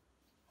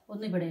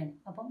 ഒന്ന് ഇവിടെയാണ്.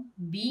 അപ്പം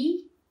ബി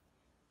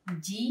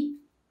ജി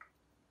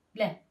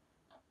അല്ലേ?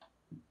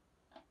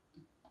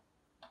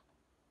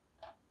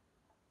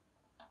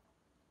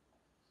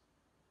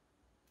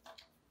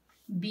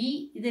 ബി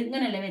ഇത്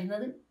ഇങ്ങനെയല്ലേ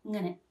വരുന്നത്?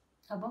 ഇങ്ങനെ.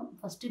 അപ്പം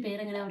ഫസ്റ്റ് പേര്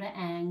എങ്ങനെ പറയുക?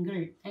 ആംഗിൾ.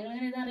 ആംഗിൾ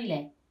എങ്ങനെ ഇതാ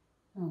അറിയില്ലേ?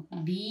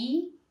 ബി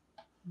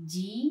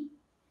ജി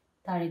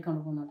താഴേക്ക്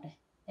കൊണ്ട് പോകുന്നോട്ടെ,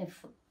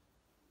 എഫ്.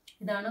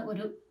 ഇതാണ്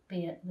ഒരു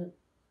പേർ. ഇത്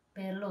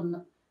പേരിലൊന്ന്.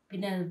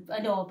 പിന്നെ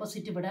അതിൻ്റെ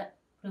ഓപ്പോസിറ്റ് ഇവിടെ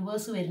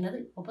റിവേഴ്സ് വരുന്നത്,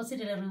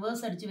 ഓപ്പോസിറ്റ് അല്ല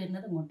റിവേഴ്സ് അടിച്ച്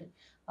വരുന്നത് ഇങ്ങോട്ട്.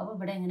 അപ്പോൾ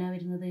ഇവിടെ എങ്ങനെയാണ്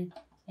വരുന്നത്?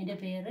 അതിൻ്റെ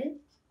പേര്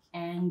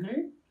ആംഗിൾ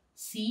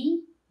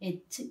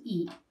CHE.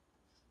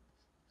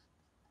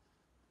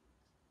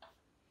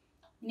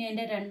 ഇനി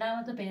അതിൻ്റെ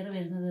രണ്ടാമത്തെ പേര്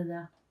വരുന്നത്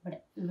ഇതാ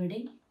ഇവിടെ,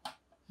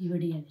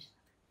 ഇവിടെയാണ് വരുന്നത്.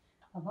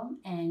 അപ്പം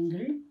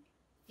ആംഗിൾ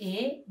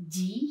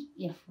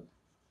AGF.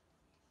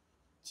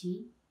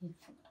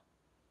 GF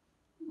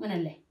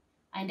അങ്ങനല്ലേ?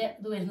 അതിൻ്റെ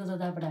ഇത് വരുന്നത്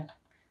അതാ ഇവിടെ.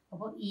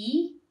 അപ്പോൾ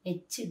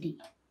EHD,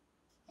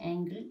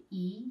 ആംഗിൾ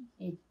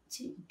EHD.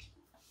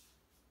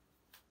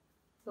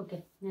 ഓക്കെ,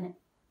 ഇങ്ങനെ.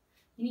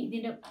 ഇനി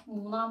ഇതിൻ്റെ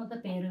മൂന്നാമത്തെ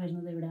പേര്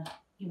വരുന്നത്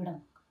ഇവിടെ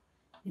നോക്കാം.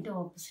 ഇതിൻ്റെ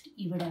ഓപ്പോസിറ്റ്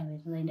ഇവിടെ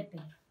വരുന്നത് അതിൻ്റെ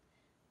പേര്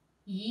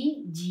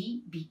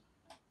EGB,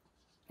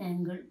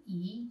 ആംഗിൾ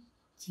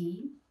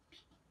EGB.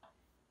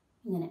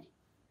 ഇങ്ങനെ.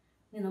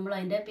 ഇനി നമ്മൾ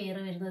അതിൻ്റെ പേര്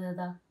വരുന്നത്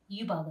ഏതാ? ഈ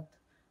ഭാഗത്ത്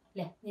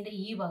അല്ലേ, ഇതിൻ്റെ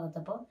ഈ ഭാഗത്ത്.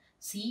 അപ്പോൾ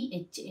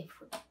CHF.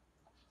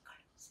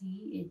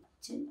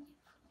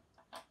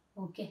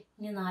 ഓക്കെ.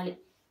 ഇനി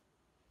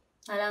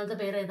നാലാമത്തെ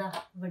പേര് ഏതാ?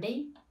 ഇവിടെ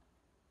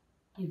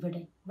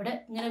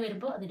ഇങ്ങനെ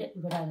വരുമ്പോൾ അതിൻ്റെ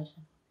ഇവിടെ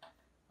വരുന്നത്.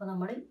 അപ്പോൾ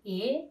നമ്മൾ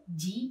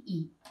AGE,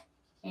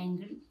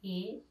 ആംഗിൾ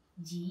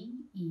AGE.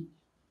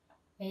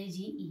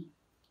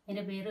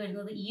 അതിൻ്റെ പേര്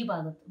വരുന്നത് ഈ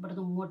ഭാഗത്ത്,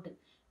 ഇവിടുന്ന് ഇങ്ങോട്ട്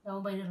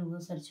ആകുമ്പോൾ അതിൻ്റെ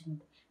റിവേഴ്സ്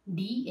അടിച്ചിട്ടുണ്ട്.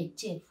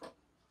 DHF.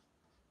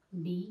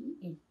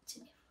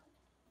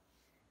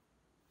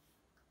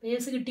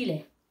 പേഴ്സ് കിട്ടിയില്ലേ?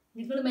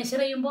 നിങ്ങൾ മെഷർ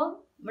ചെയ്യുമ്പോൾ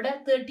ഇവിടെ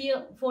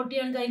 30-40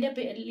 ആണെങ്കിൽ അതിൻ്റെ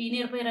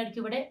ലീനിയർ പെയർ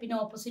ആയിരിക്കും ഇവിടെ, പിന്നെ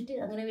ഓപ്പോസിറ്റ്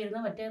അങ്ങനെ വരുന്ന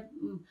മറ്റേ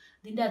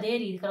ഇതിൻ്റെ അതേ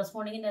രീതി,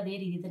 കറസ്പോണ്ടിങ്ങിൻ്റെ അതേ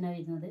രീതി തന്നെ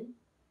വരുന്നത്.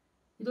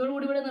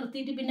 ഇതോടുകൂടി ഇവിടെ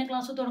നിർത്തിയിട്ട് പിന്നെ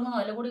ക്ലാസ് തുടങ്ങണോ?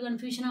 അല്ല കൂടി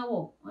കൺഫ്യൂഷൻ ആവോ?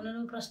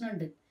 അങ്ങനൊരു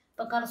പ്രശ്നമുണ്ട്.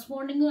 ഇപ്പം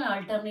കറസ്പോണ്ടിങ്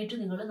ആൾട്ടർനേറ്റ്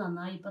നിങ്ങൾ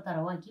നന്നായി ഇപ്പോൾ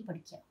തറവാക്കി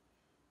പഠിക്കാം.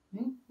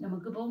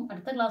 നമുക്കിപ്പം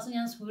അടുത്ത ക്ലാസ്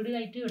ഞാൻ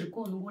സ്പീഡിലായിട്ട്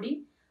എടുക്കും. ഒന്നും കൂടി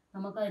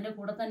നമുക്ക് അതിൻ്റെ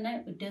കൂടെ തന്നെ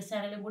വിറ്റേഴ്സ്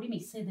ചാനലും കൂടി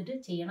മിക്സ് ചെയ്തിട്ട്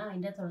ചെയ്യണം.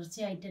 അതിൻ്റെ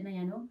തുടർച്ചയായിട്ട് തന്നെ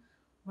ഞാൻ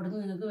ഇവിടുന്ന്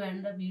നിങ്ങൾക്ക്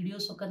വേണ്ട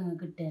വീഡിയോസൊക്കെ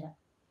നിങ്ങൾക്ക് ഇട്ടുതരാം.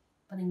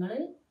 അപ്പം നിങ്ങൾ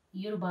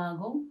ഈ ഒരു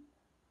ഭാഗവും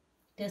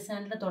വിറ്റേഴ്സ്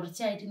ചാനലിൻ്റെ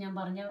തുടർച്ചയായിട്ട് ഞാൻ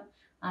പറഞ്ഞ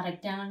ആ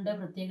റെക്റ്റാങ്കിളിൻ്റെ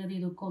പ്രത്യേകത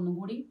ഇതൊക്കെ ഒന്നും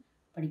കൂടി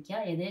പഠിക്കുക.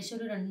 ഏകദേശം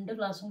ഒരു 2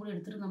 ക്ലാസ്സും കൂടി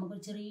എടുത്തിട്ട്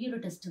നമുക്കൊരു ചെറിയൊരു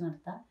ടെസ്റ്റ്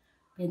നടത്താം.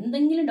 അപ്പോൾ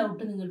എന്തെങ്കിലും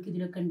ഡൗട്ട് നിങ്ങൾക്ക്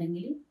ഇതിലൊക്കെ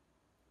ഉണ്ടെങ്കിൽ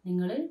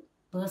നിങ്ങൾ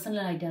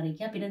പേഴ്സണലായിട്ട്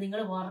അറിയിക്കുക. പിന്നെ നിങ്ങൾ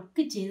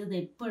വർക്ക് ചെയ്തത്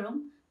എപ്പോഴും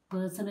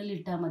പേഴ്സണലി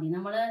ഇട്ടാൽ മതി.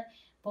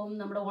 ഇപ്പം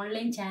നമ്മുടെ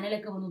ഓൺലൈൻ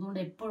ചാനലൊക്കെ വന്നതുകൊണ്ട്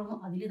എപ്പോഴും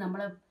അതിൽ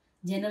നമ്മളെ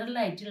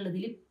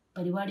ജനറലായിട്ടുള്ളതിൽ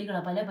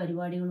പല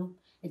പരിപാടികളും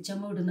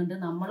HM ഇടുന്നുണ്ട്,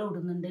 നമ്മളും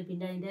ഇടുന്നുണ്ട്.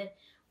 പിന്നെ അതിൻ്റെ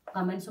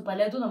കമൻസ്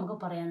പലതും നമുക്ക്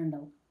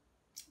പറയാനുണ്ടാവും,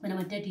 പിന്നെ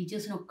മറ്റേ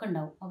ടീച്ചേഴ്സിനൊക്കെ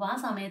ഉണ്ടാവും. അപ്പോൾ ആ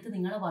സമയത്ത്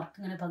നിങ്ങളെ വർക്ക്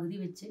ഇങ്ങനെ പകുതി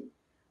വെച്ച്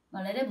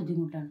വളരെ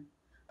ബുദ്ധിമുട്ടാണ്.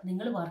 അപ്പോൾ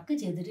നിങ്ങൾ വർക്ക്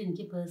ചെയ്തിട്ട്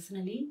എനിക്ക്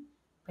പേഴ്സണലി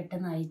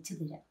പെട്ടെന്ന് അയച്ചു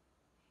തരാം.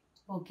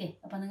 ഓക്കെ.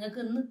 അപ്പോൾ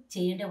നിങ്ങൾക്ക് ഇന്ന്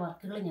ചെയ്യേണ്ട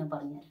വർക്കുകൾ ഞാൻ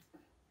പറഞ്ഞുതരാം.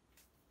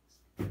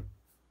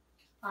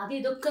 ആദ്യം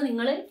ഇതൊക്കെ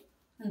നിങ്ങൾ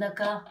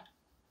എന്താക്കുക,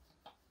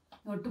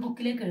 നോട്ട്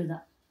ബുക്കിലേക്ക്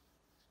എഴുതാം.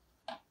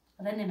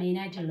 അതന്നെ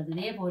മെയിനായിട്ടുള്ളത്.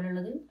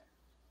 ഇതേപോലുള്ളത്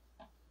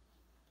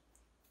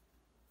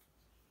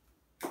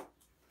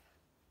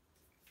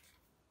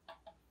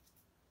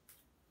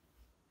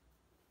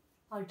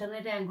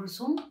ആൾട്ടർനേറ്റ്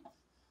ആംഗിൾസും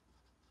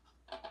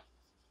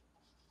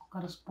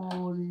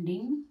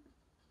കറസ്പോണ്ടിങ്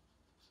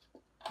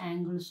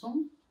ആംഗിൾസും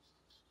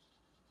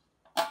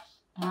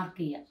മാർക്ക്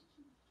ചെയ്യാം.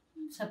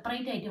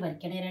 സെപ്പറേറ്റ് ആയിട്ട്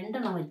വരയ്ക്കണേ. 2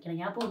 എണ്ണം വരയ്ക്കണം.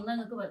 ഞാൻ ഇപ്പോൾ 1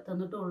 നിങ്ങൾക്ക്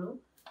തന്നിട്ടുള്ളൂ.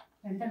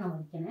 2 എണ്ണം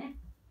വരയ്ക്കണേ.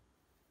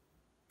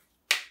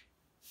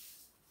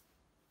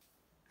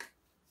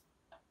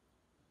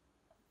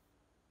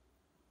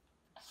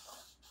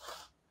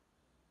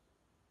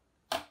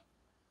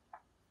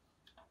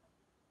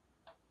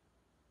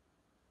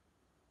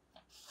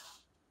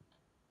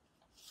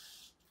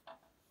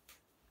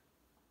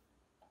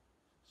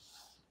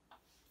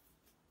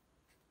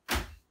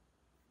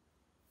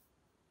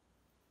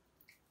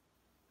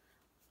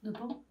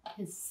 ഇതിപ്പം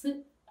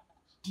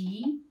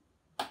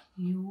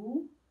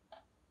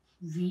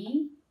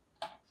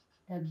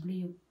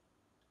STUVW.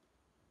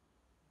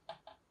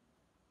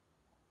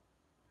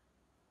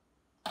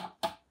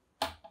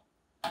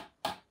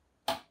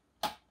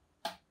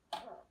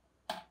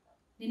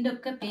 ഇതിൻ്റെ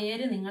ഒക്കെ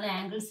പേര് നിങ്ങൾ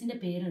ആംഗിൾസിൻ്റെ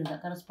പേര് എഴുതുക.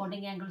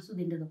 Corresponding angles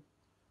ഇതിൻ്റെതും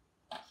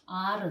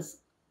RS,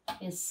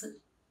 STUV.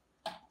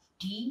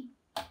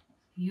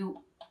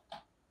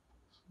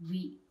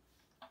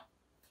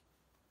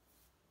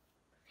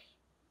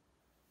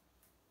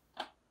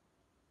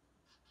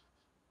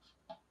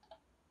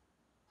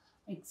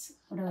 X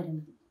ഇവിടെ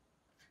വരുന്നത്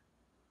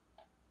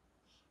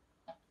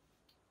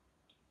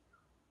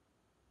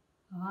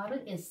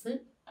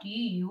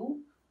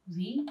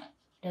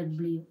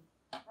RSTUVW.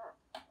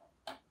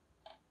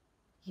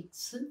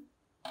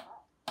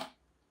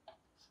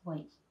 XY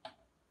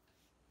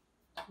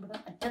ഇവിടെ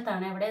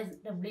അറ്റത്താണ് ഇവിടെ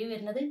W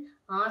വരുന്നത്.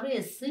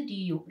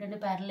 RSTU 2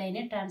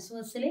 പാരലൈന്,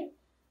 ട്രാൻസ്വേഴ്സിൽ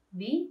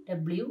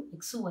VW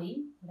XY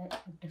ഇവിടെ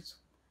ഇട്ടു.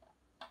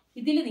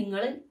 ഇതിൽ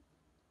നിങ്ങൾ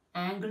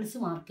ആംഗിൾസ്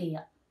മാർക്ക്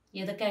ചെയ്യുക.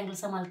 ഏതൊക്കെ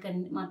ആംഗിൾസാണ്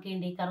മാർക്ക്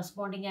ചെയ്യേണ്ടത്?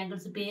 കറസ്പോണ്ടിങ്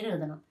ആംഗിൾസ് പേര്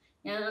എഴുതണം.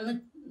 ഞാൻ അന്ന്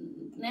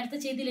നേരത്തെ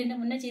ചെയ്തില്ല, എൻ്റെ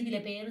മുന്നേ ചെയ്തില്ല.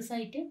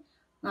 പേഴ്സായിട്ട്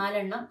 4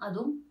 എണ്ണം,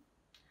 അതും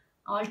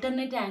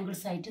ആൾട്ടർനേറ്റ്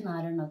ആംഗിൾസ് ആയിട്ട്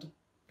 4 എണ്ണം, അതും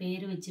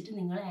പേര് വെച്ചിട്ട്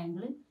നിങ്ങൾ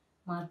ആംഗിൾ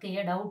മാർക്ക്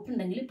ചെയ്യുക. ഡൗട്ട്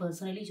ഉണ്ടെങ്കിൽ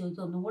പേഴ്സണലി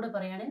ചോദിക്കുക. ഒന്നും കൂടെ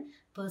പറയാണ്,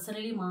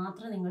 പേഴ്സണലി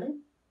മാത്രം നിങ്ങൾ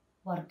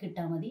വർക്ക്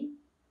ഇട്ടാൽ മതി.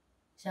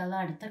 പക്ഷേ അത്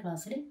അടുത്ത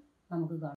ക്ലാസ്സിൽ നമുക്ക് കാണാം.